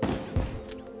ammo?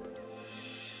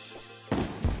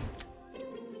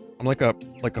 I'm like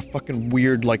a fucking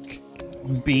weird, like,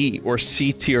 B or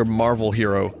C tier Marvel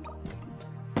hero.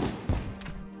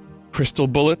 Crystal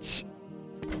bullets.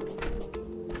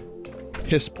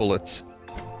 Piss bullets.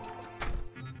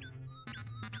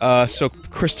 So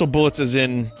crystal bullets is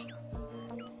in...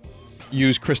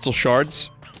 use crystal shards.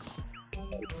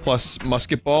 Plus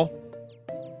musket ball.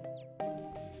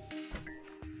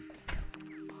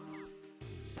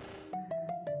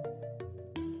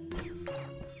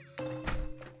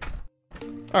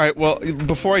 Alright, well,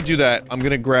 before I do that, I'm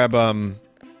gonna grab, the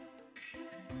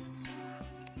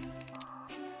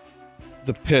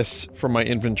piss from my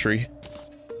inventory.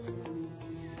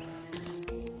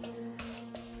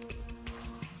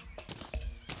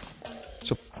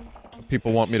 So,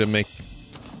 people want me to make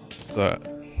the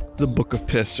Book of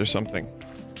Piss or something.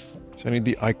 So I need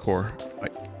the ichor.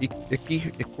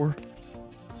 Ichor?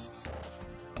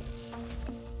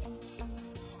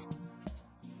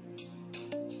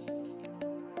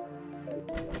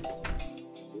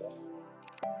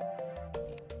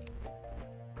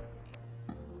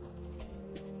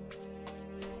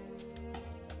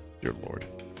 Dear Lord.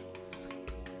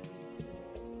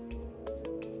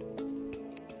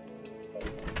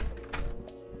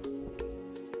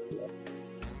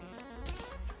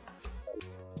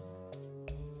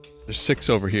 There's 6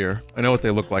 over here. I know what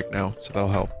they look like now, so that'll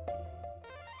help.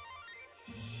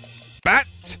 Bat!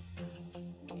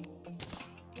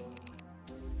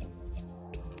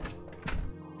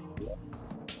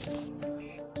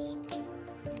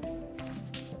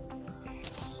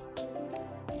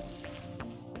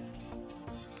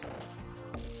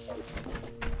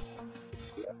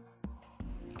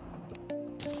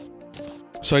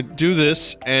 So I do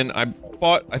this, and I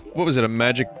bought, what was it, a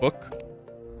magic book?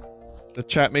 The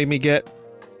chat made me get?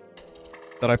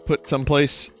 That I put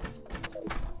someplace?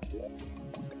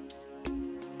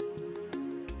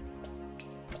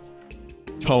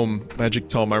 Tome. Magic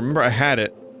tome. I remember I had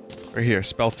it. Right here,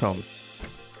 spell tome.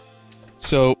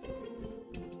 So...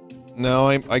 now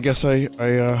I guess I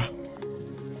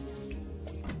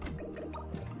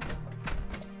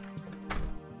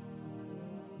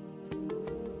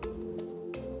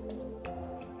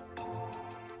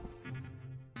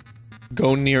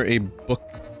go near a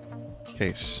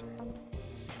bookcase.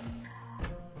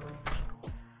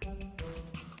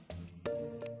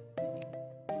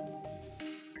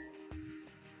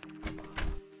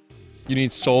 You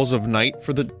need Souls of Night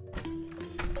for the...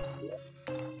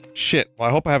 Shit, well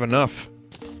I hope I have enough.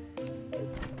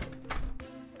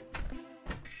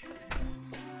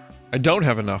 I don't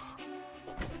have enough.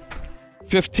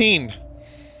 15.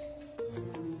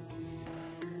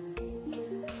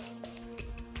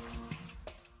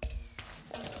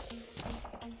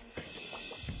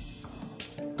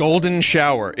 Golden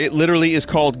Shower. It literally is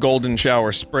called Golden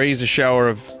Shower. Sprays a shower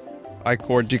of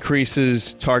ichor,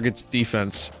 decreases target's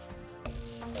defense.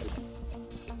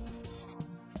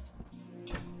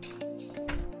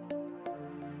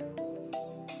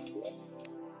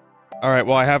 Alright,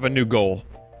 well I have a new goal.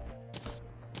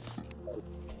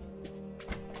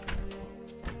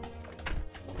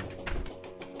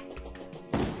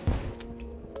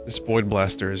 This Void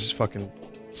Blaster is fucking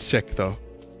sick, though.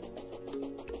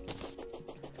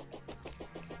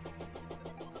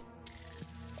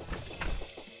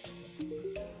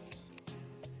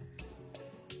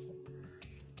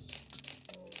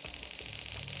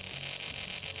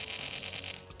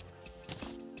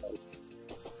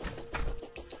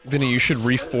 Vinny, you should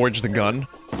reforge the gun.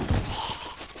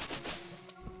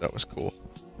 That was cool.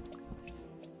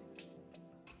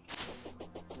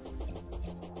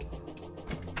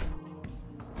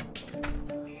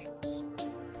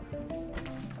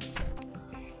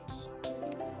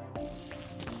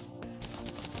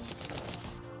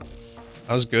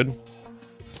 That was good.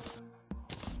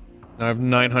 Now I have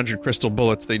 900 crystal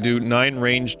bullets. They do 9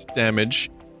 ranged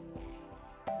damage.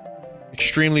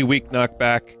 Extremely weak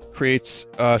knockback. Creates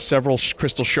several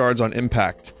crystal shards on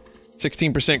impact.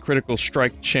 16% critical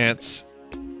strike chance.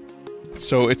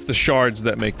 So it's the shards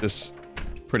that make this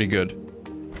pretty good.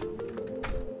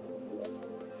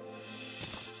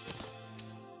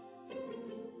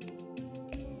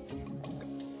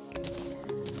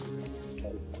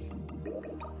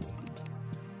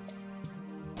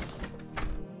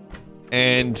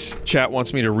 And chat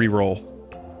wants me to reroll.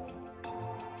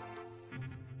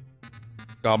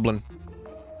 Goblin.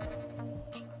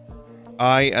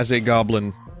 I, as a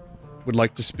goblin, would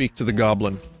like to speak to the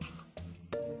goblin.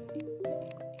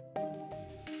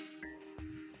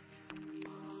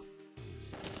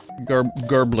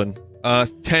 Gerblin.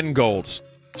 10 golds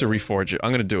to reforge it.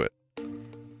 I'm gonna do it.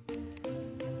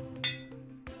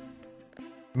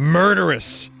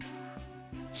 Murderous!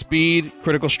 Speed,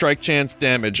 critical strike chance,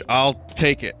 damage. I'll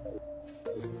take it.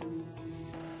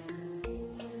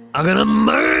 I'm gonna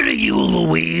murder you,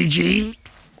 Luigi!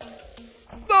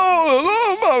 No,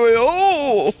 no,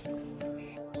 Mario!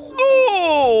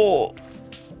 No!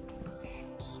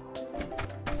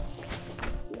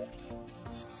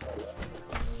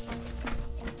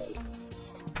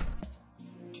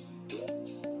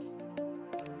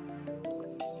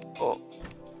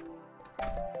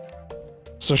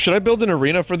 So should I build an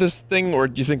arena for this thing, or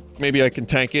do you think maybe I can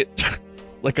tank it?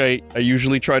 Like I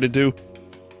usually try to do?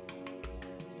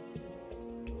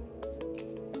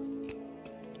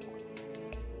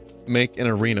 Make an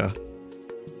arena.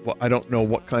 Well, I don't know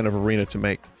what kind of arena to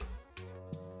make.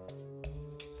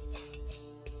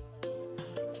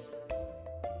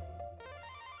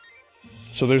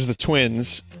 So there's the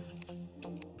twins.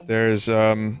 There's,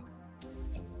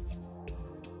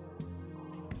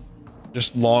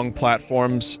 just long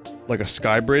platforms, like a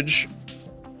sky bridge.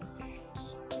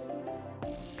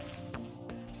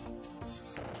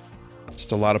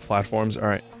 Just a lot of platforms,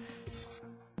 alright.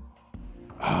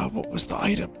 What was the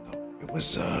item? It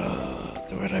was,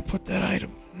 where did I put that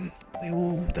item? The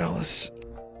old Dallas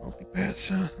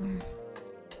multi-pass, where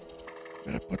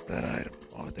did I put that item?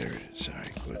 Oh, there it is,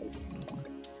 alright, good.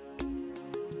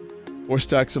 4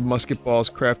 stacks of musket balls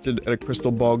crafted at a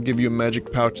crystal ball give you a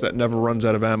magic pouch that never runs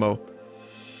out of ammo.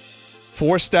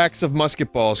 4 stacks of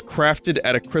musket balls crafted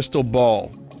at a crystal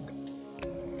ball.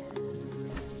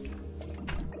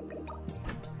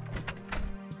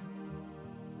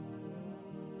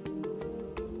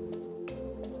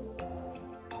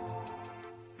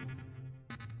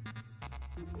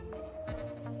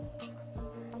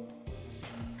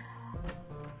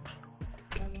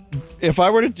 If I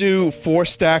were to do 4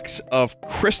 stacks of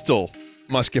crystal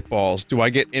musket balls, do I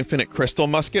get infinite crystal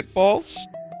musket balls?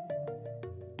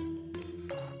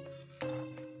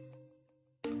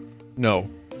 No.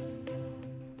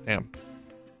 Damn.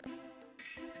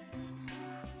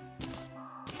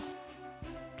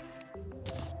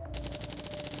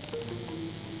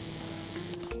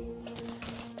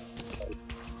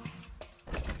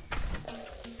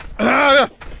 Ah!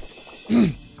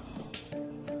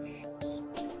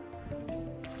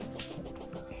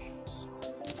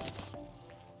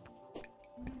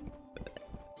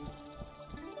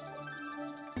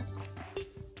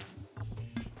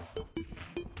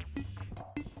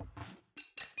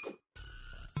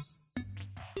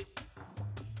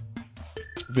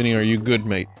 Vinny, are you good,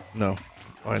 mate? No.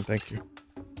 Fine, thank you.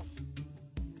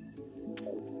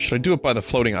 Should I do it by the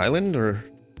floating island, or...?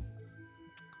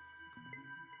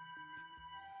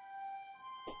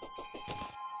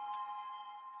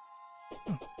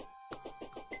 Oh.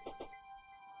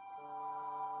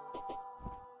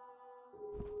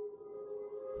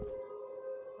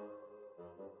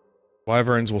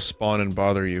 Wyverns will spawn and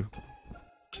bother you.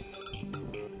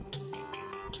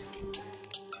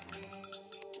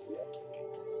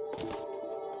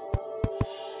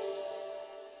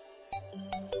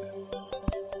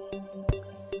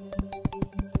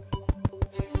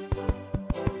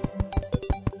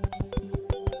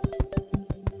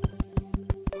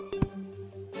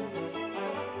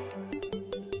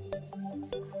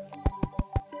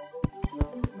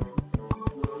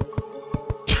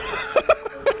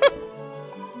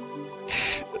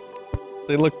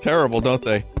 They look terrible, don't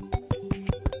they?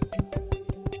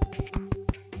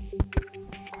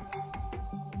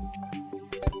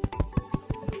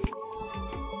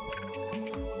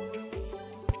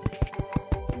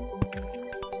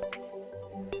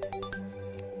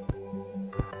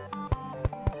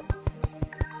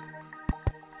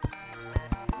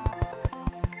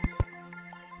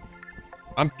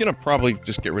 I'm gonna probably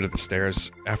just get rid of the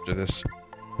stairs after this.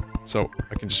 So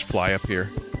I can just fly up here.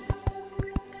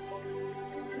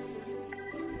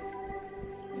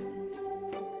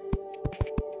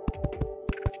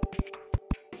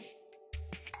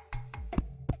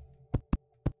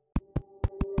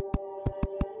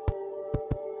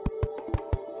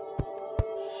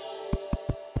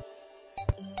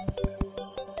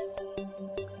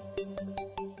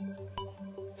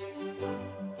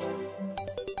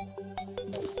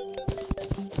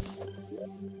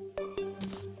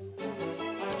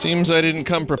 Seems I didn't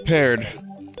come prepared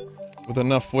with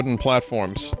enough wooden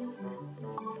platforms.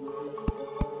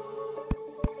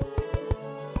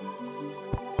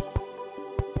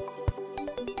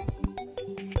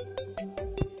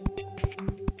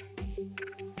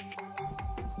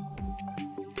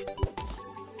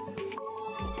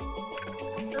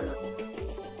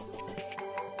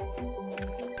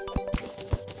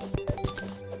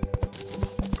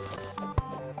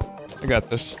 I got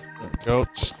this. There we go.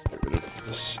 Just get rid of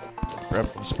this. Grab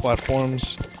those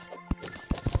platforms.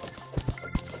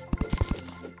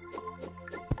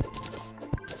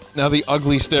 Now the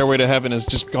ugly stairway to heaven is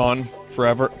just gone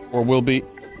forever, or will be.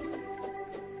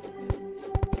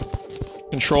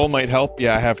 Control might help.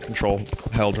 Yeah, I have control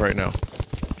held right now.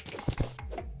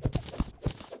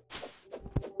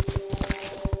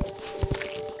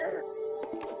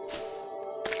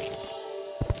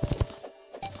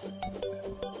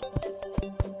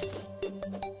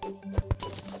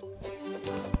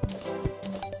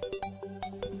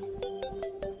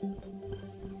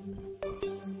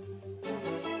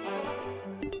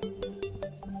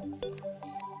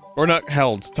 Or not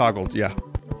held, toggled, yeah.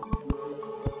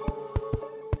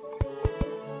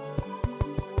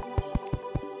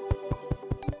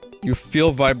 You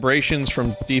feel vibrations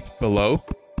from deep below.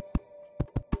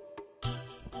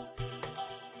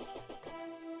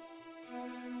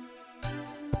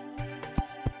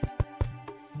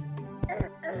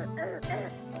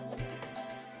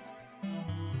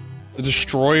 The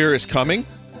destroyer is coming?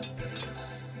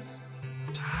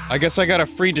 I guess I got a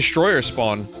free destroyer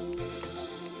spawn.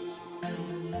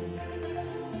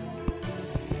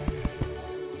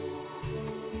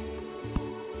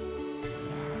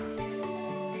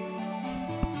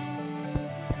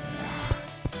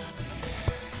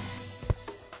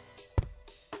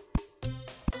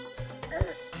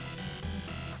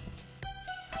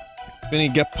 Vinny,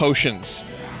 get potions.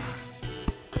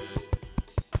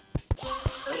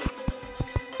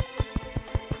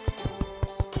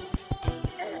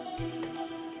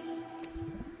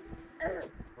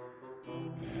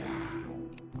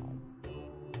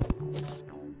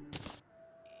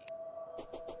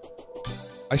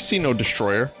 I see no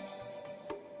destroyer.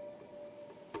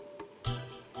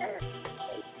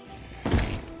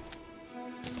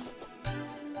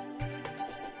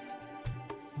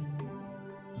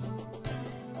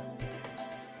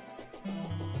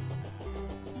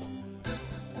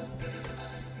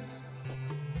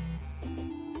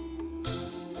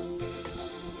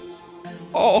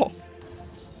 Oh!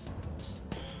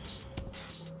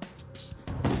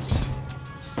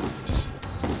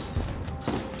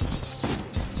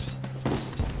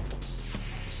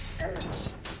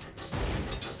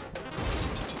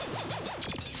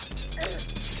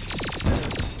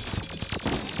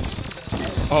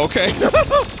 Okay.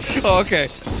 Okay.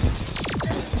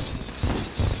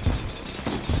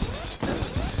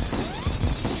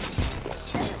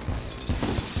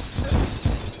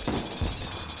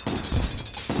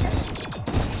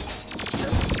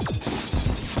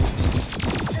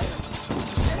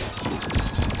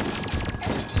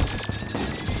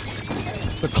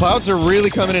 The clouds are really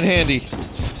coming in handy.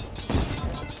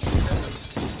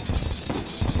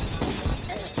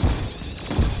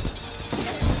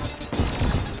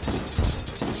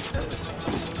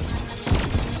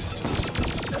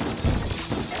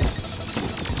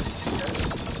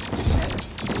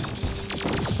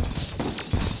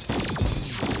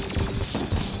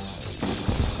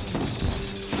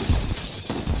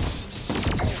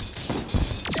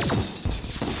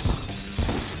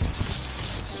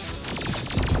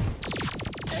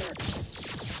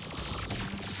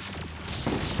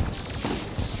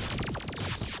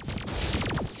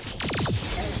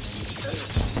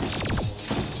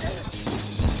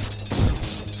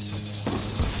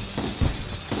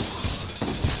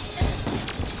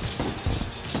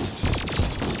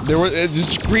 There was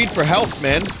just greed for health,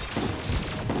 man.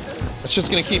 That's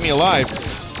just gonna keep me alive.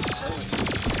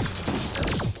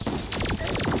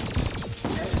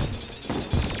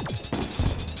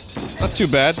 Not too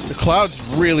bad. The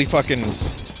clouds really fucking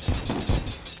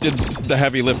did the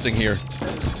heavy lifting here.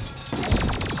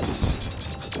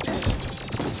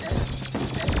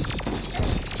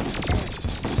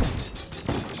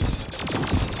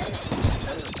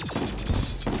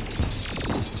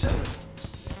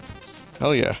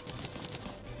 Hell yeah.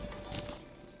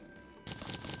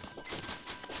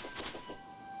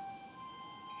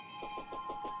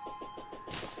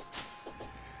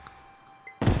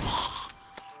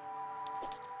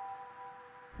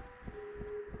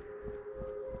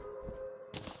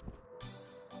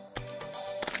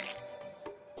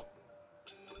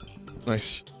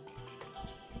 Nice.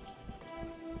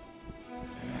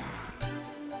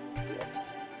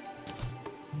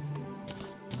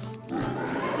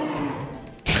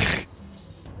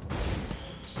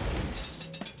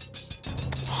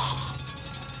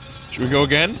 Should we go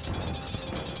again?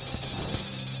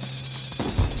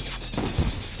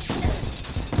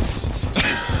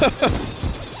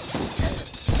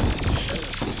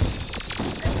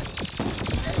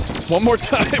 One more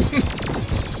time.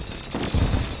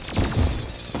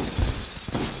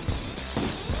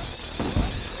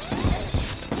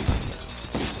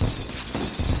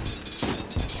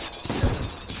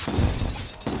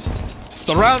 It's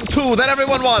the round 2 that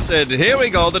everyone wanted. Here we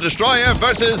go, the Destroyer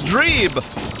versus Dreeb.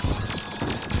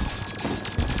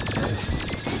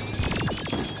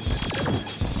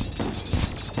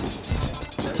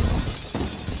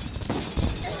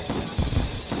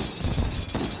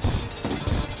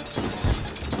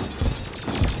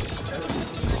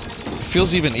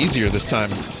 Feels even easier this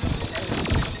time.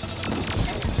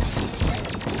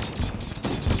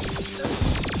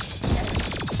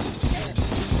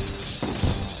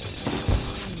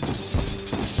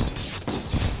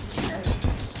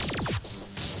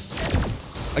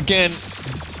 Again,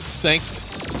 thank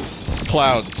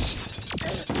clouds.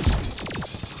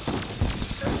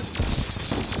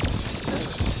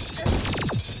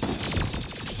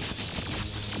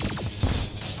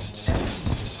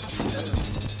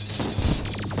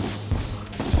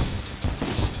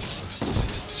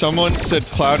 Someone said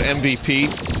Cloud MVP,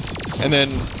 and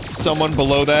then someone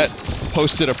below that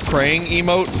posted a praying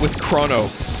emote with Chrono.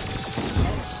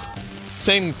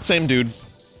 Same dude.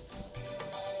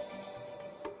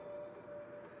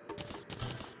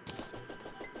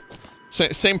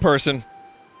 Same person.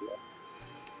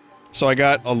 So I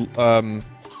got a,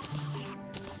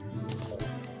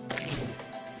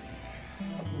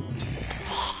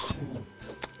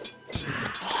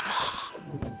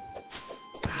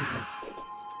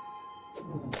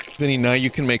 Vinny, now you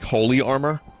can make holy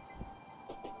armor.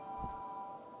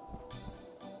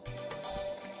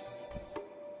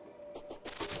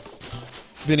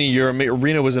 Vinny, your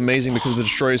arena was amazing because the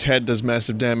Destroyer's head does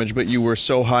massive damage, but you were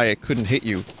so high it couldn't hit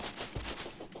you.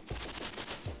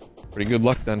 Pretty good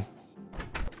luck then.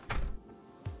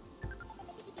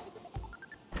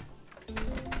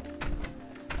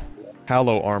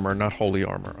 Hallow armor, not holy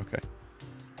armor, okay.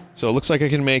 So it looks like I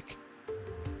can make...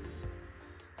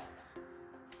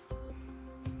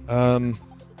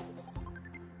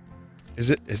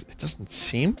 it doesn't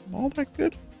seem all that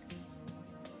good.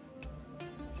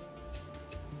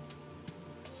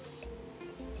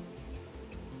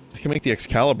 I can make the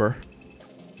Excalibur.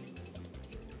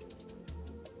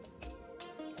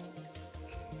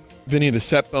 Vinny, the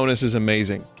set bonus is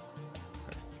amazing.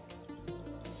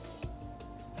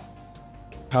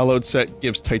 Hallowed set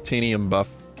gives titanium buff.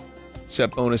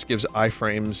 Set bonus gives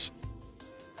iframes.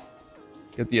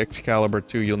 Get the Excalibur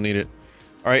too, you'll need it.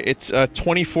 Alright, it's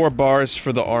 24 bars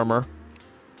for the armor.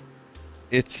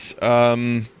 It's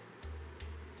 12.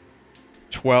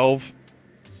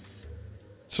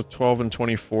 So 12 and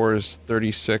 24 is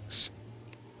 36.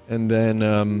 And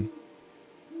then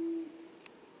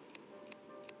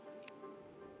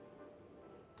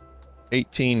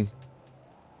 18.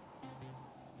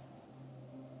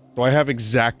 Do I have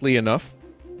exactly enough?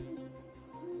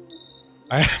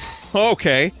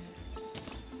 Okay.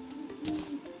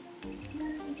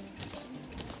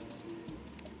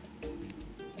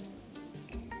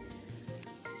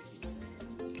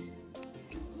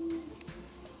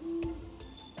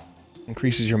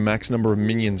 Increases your max number of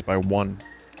minions by 1.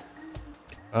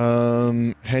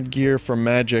 Headgear for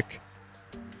magic.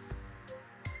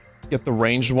 Get the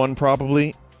ranged one,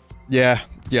 probably. Yeah,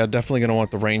 definitely gonna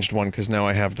want the ranged one, because now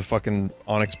I have the fucking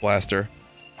Onyx Blaster.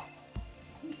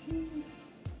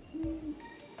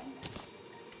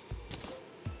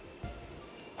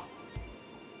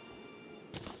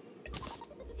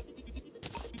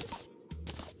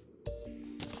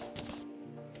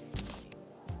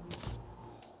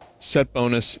 Set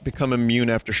bonus, become immune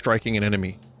after striking an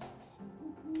enemy.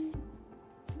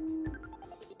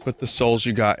 Put the souls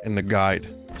you got in the guide.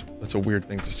 That's a weird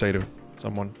thing to say to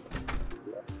someone.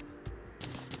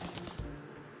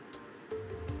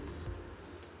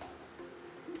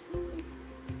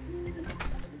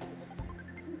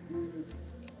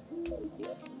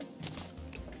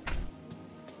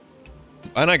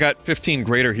 And I got 15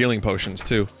 greater healing potions,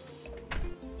 too.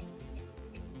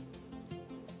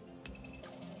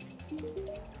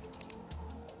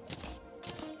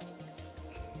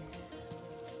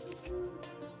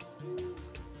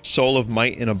 Soul of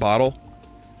Might in a bottle.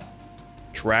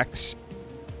 Drax.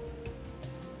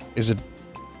 Is it,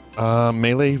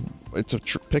 melee? It's a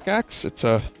pickaxe? It's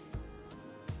a...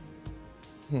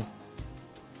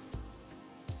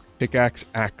 Pickaxe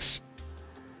axe.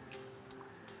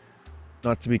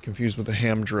 Not to be confused with a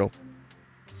ham drill.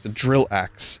 It's a drill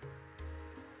axe.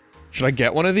 Should I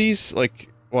get one of these? Like,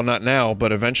 well, not now,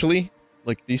 but eventually?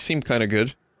 Like, these seem kinda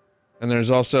good. And there's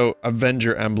also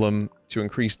Avenger emblem to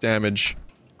increase damage.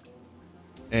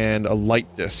 And a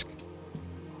light disc.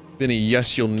 Vinny,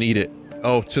 yes, you'll need it.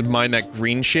 Oh, to mine that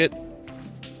green shit?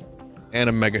 And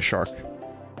a mega shark.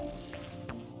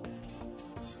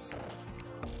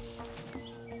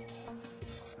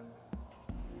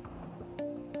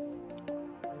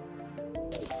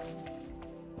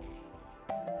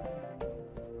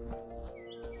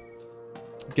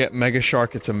 Get mega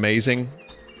shark, it's amazing.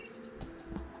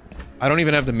 I don't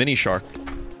even have the mini shark.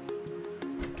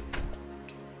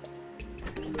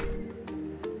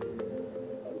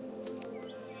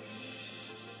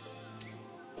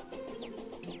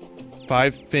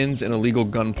 Five fins and illegal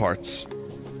gun parts.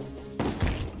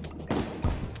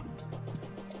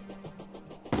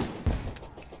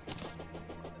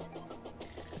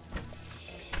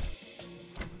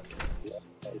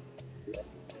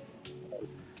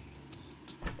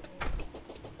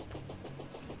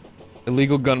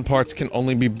 Illegal gun parts can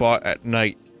only be bought at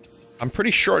night. I'm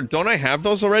pretty sure. Don't I have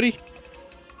those already?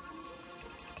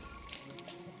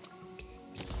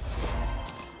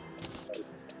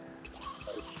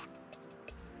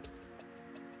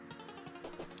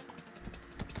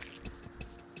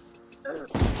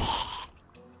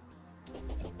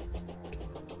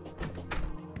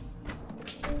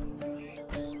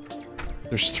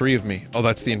 There's 3 of me. Oh,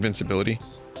 that's the invincibility.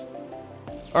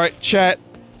 Alright, chat.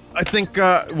 I think,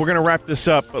 we're gonna wrap this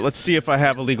up, but let's see if I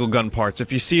have illegal gun parts.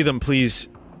 If you see them, please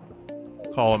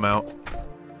call them out.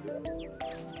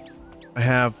 I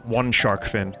have 1 shark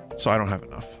fin, so I don't have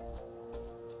enough.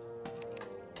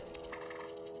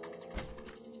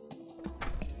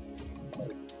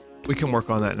 We can work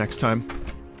on that next time.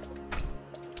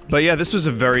 But yeah, this was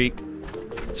a very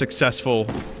successful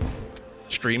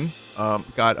stream.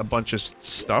 Got a bunch of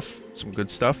stuff, some good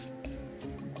stuff.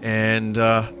 And,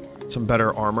 some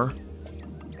better armor.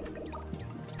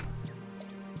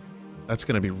 That's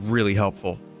gonna be really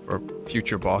helpful for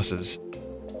future bosses.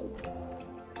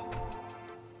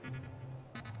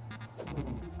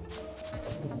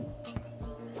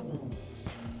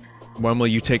 When will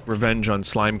you take revenge on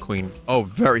Slime Queen? Oh,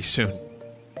 very soon.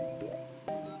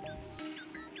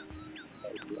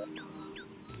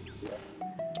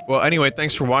 Well, anyway,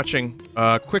 thanks for watching.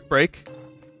 Quick break.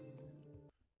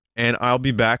 And I'll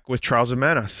be back with Trials of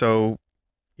Mana, so...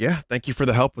 yeah, thank you for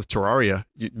the help with Terraria.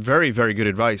 Very, very good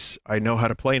advice. I know how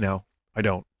to play now. I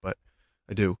don't, but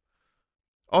I do.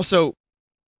 Also...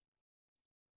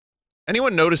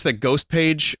 anyone notice that Ghost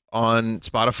Page on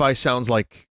Spotify sounds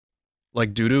like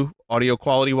doo-doo, audio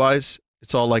quality-wise?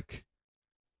 It's all, like...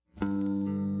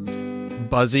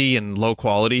 buzzy and low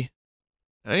quality.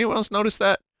 Anyone else notice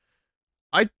that?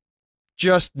 I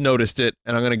just noticed it,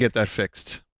 and I'm gonna get that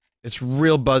fixed. It's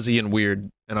real buzzy and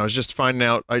weird, and I was just finding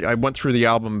out- I went through the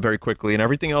album very quickly, and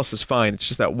everything else is fine, it's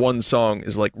just that one song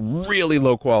is, like, really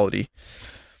low quality.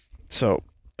 So,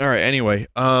 alright, anyway,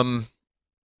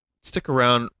 stick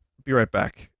around, be right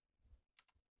back.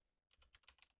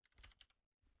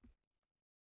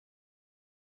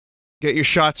 Get your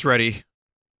shots ready,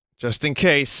 just in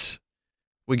case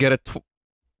we get a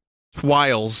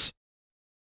Twiles.